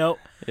 On that note,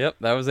 Yep,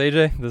 that was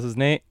AJ. This is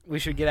Nate. we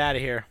should get out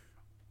of here.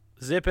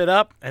 Zip it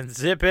up and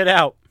zip it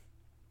out.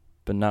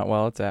 But not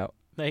while it's out.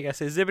 Now you gotta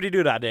say zippity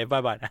doo dah, Dave.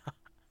 Bye bye now.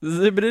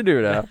 Zippity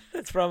doo dah.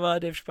 That's from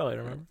Dave Chappelle. You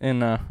remember?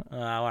 And All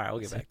right, we'll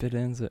get back. zip it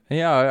in, zip.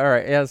 Yeah, all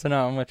right. Yeah, so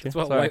now I'm with you. It's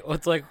what Sorry.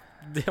 it's like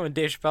when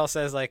Dave Chappelle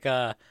says like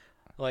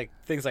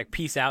things like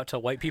peace out to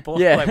white people,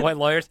 Yeah. like white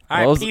lawyers. All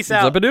right, Well, peace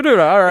out. Zippity doo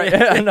dah. All right.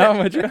 Yeah, now I'm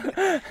with you.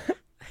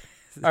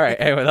 All right.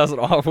 Anyway, that was an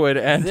awful way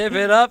to end. Zip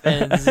it up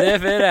and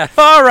zip it out.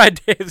 All right,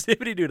 Dave.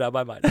 Zippity doo dah.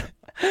 Bye bye.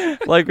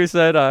 Like we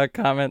said,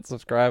 comment,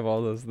 subscribe,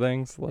 all those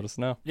things. Let us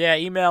know. Yeah,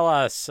 email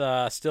us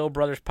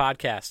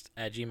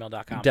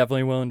stillbrotherspodcast@gmail.com.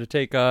 Definitely willing to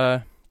take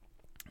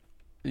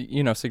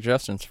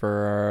suggestions for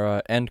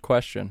our end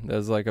question.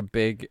 There's like a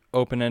big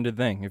open-ended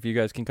thing. If you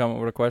guys can come up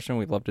with a question,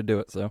 we'd love to do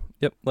it. So,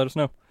 yep, let us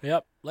know.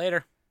 Yep.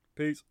 Later.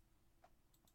 Peace.